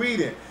everything I'm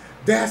reading.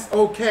 That's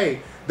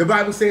okay. The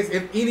Bible says,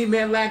 if any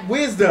man lack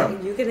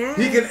wisdom, you can ask.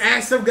 He can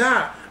ask of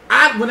God.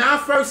 When I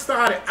first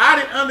started, I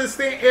didn't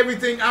understand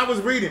everything I was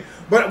reading.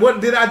 But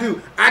what did I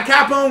do? I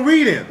kept on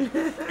reading.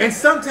 And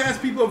sometimes,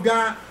 people of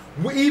God,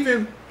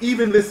 even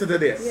listen to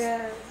this.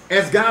 Yes.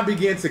 As God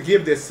began to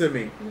give this to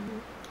me,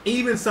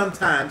 even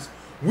sometimes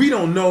we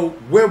don't know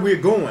where we're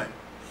going.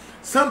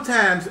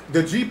 Sometimes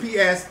the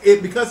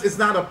GPS, because it's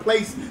not a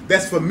place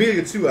that's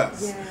familiar to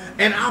us.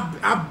 And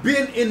I've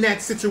been in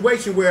that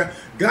situation where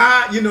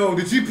God, the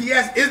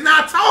GPS is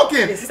not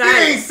talking. It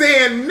ain't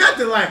saying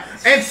nothing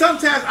and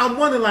sometimes I'm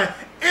wondering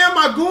am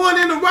I going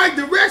in the right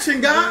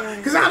direction, God?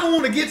 Because I don't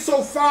want to get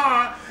so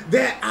far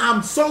that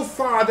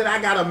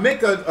I got to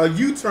make a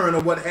U-turn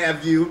or what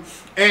have you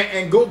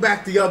and go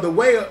back the other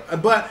way.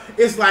 But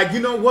it's like, you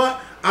know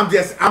what? I'm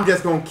just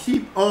going to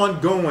keep on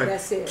going.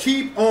 That's it.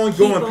 Keep on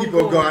going,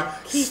 people of God.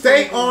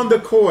 Stay on the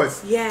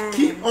course. Yes.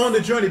 Keep on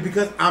the journey,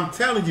 because I'm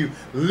telling you,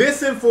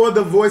 listen for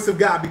the voice of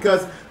God,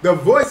 because the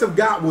voice of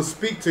God will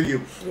speak to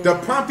you. The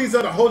promptings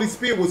of the Holy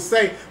Spirit will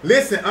say,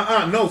 listen,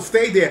 no,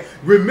 stay there.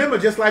 Remember,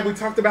 just like we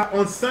talked about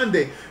on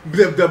Sunday,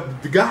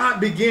 God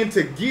began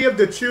to give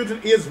the children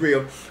of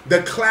Israel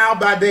the cloud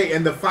by day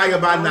and the fire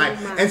by night.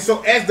 And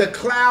so as the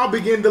cloud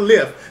began to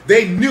lift,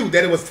 they knew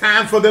that it was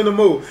time for them to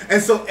move.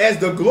 And so as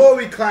the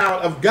glory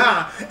cloud of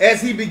God,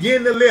 as he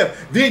began to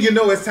lift, then you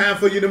know it's time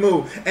for you to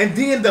move. And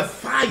then the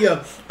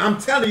fire, I'm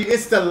telling you,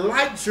 it's to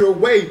light your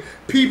way,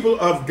 people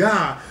of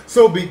God.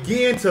 So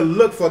begin to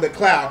look for the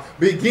cloud.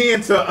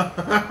 Begin to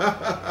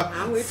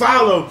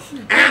follow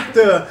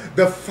after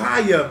the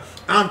fire.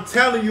 I'm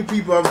telling you,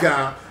 people of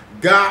God,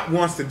 God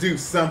wants to do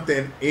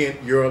something in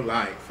your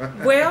life.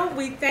 Well,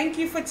 we thank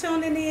you for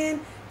tuning in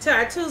to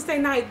our Tuesday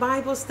night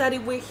Bible study.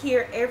 We're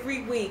here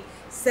every week,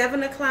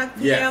 7 o'clock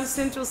p.m.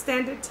 Central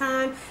Standard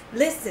Time.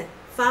 Listen,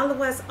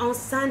 follow us on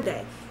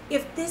Sunday.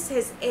 If this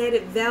has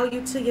added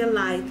value to your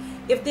life,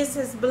 if this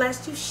has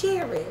blessed you,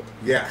 share it.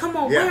 Come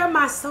on, where are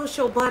my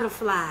social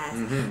butterflies?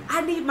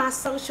 I need my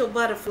social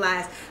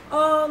butterflies.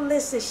 Oh,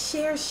 listen,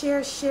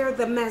 share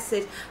the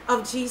message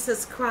of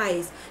Jesus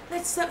Christ.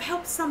 Let's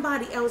help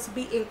somebody else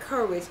be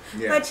encouraged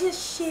by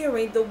just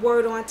sharing the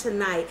word on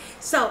tonight.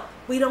 So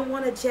we don't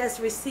want to just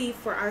receive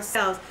for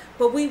ourselves,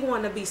 but we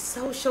want to be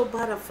social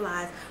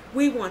butterflies.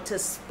 We want to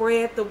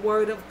spread the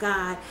word of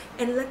God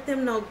and let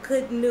them know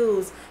good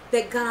news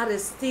that God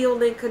is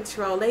still in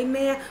control.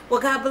 Amen.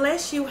 Well, God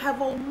bless you.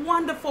 Have a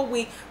wonderful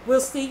week.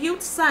 We'll see you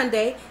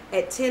Sunday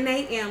at 10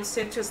 a.m.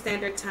 Central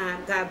Standard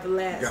Time. God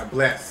bless. God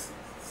bless.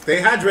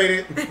 Stay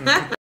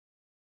hydrated.